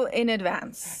telling you in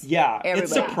advance. Yeah. Everybody.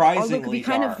 It's surprisingly Although we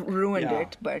kind dark. of ruined Yeah.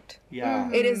 it, but Yeah.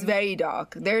 it is very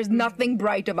dark. There's nothing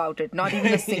bright about it. Not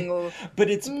even a single. But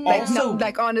it's Like, also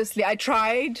honestly, I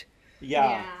tried,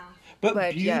 yeah. But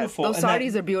but yes, beautiful. those and that-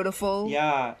 saris are beautiful.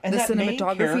 Yeah. And The that main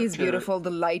cinematography is character- beautiful.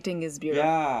 The lighting is beautiful.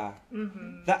 Yeah.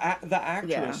 The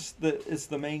actress that is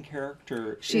the main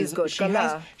character. She's good. She has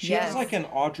Qala. Yes. like an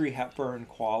Audrey Hepburn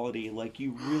quality. Like,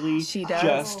 you really She does.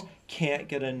 just can't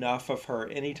get enough of her.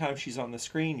 Anytime she's on the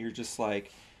screen, you're just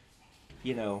like,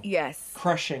 Yes.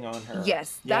 crushing on her.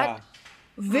 Yes. Yeah. That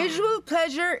visual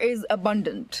pleasure is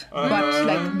abundant, but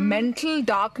like mental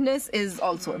darkness is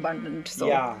also abundant. So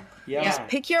Yeah. Yeah. Yeah.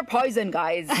 Pick your poison,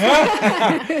 guys.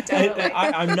 I'm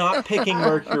not picking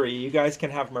Mercury. You guys can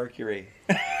have Mercury.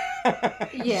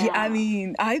 Yeah. I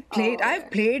mean, I've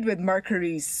played with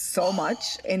mercury so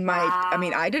much in my, I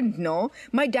mean, I didn't know.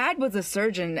 My dad was a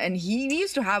surgeon and we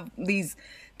used to have these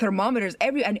thermometers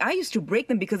and I used to break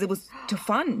them because it was too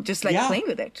fun, just like Yeah. playing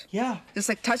with it. Yeah. Just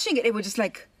like touching it, it was just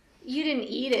like, You didn't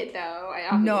eat it though.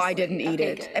 no, I obviously. didn't eat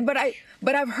Okay, it. good.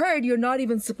 But I've heard you're not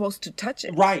even supposed to touch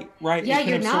it. Right. Yeah, it can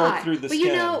you're absorb not. through the But skin.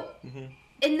 you know,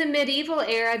 in the medieval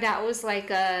era, that was like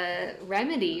a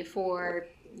remedy for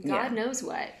God knows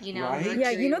what. You know, Right? Yeah,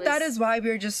 you know, mercury that was- is why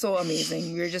we're just so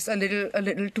amazing. We're just a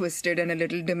little twisted and a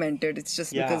little demented. It's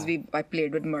just Yeah. because I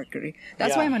played with mercury.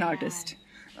 That's Yeah. why I'm an artist.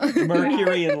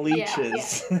 Mercury and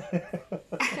leeches.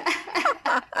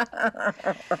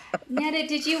 Netta,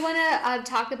 did you want to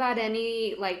talk about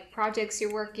any like projects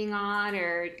you're working on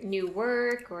or new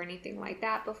work or anything like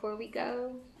that before we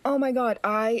go? Oh my God,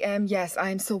 I'm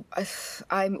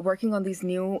working on these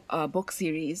new book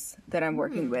series that I'm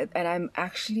working with, and I'm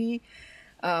actually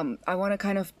I want to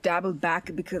kind of dabble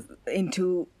back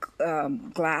into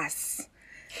glass.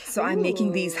 So I'm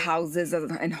making these houses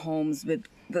and homes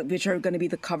which are going to be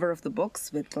the cover of the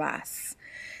books with glass.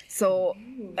 So,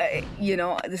 you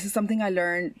know, this is something I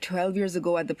learned 12 years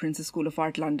ago at the Princess School of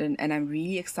Art, London, and I'm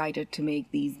really excited to make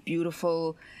these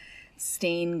beautiful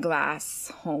stained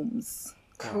glass homes.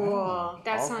 Cool.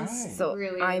 That sounds right. So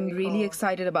really, I'm really really cool.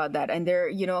 excited about that. And there,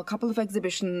 you know, a couple of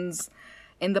exhibitions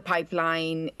in the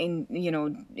pipeline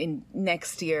in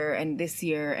next year and this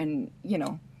year. And, you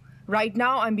know, right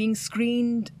now I'm being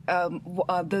screened.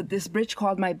 This bridge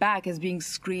called My Back is being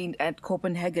screened at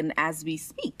Copenhagen as we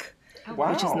speak,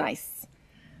 Wow. which is nice.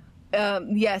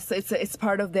 Yes, it's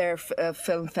part of their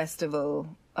film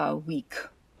festival week.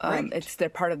 Great. They're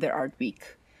part of their art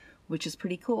week, which is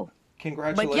pretty cool.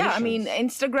 Congratulations. But yeah, I mean,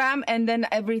 Instagram and then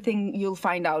everything you'll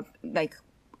find out, like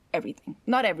everything.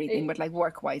 Not everything, but like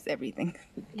work-wise, everything.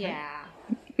 Yeah.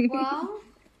 Well,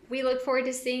 we look forward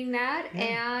to seeing that,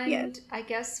 and Yes. I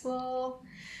guess we'll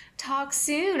talk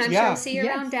soon. I'm sure Yeah. I'll see you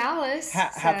Yes. around Dallas.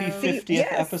 Happy so- 50th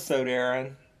Yes. episode,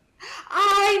 Aaron.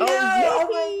 I know. Oh,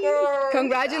 my God.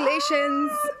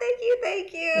 Congratulations.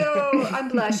 Thank you. I'm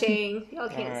blushing. Y'all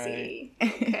can't All see.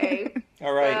 Okay.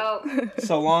 All right. Well,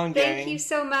 So long, gang. thank you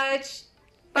so much.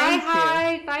 Bye, Thank you.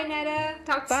 Hyde. Bye, Netta.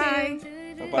 Talk Bye.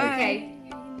 soon. Bye-bye. Bye. Okay.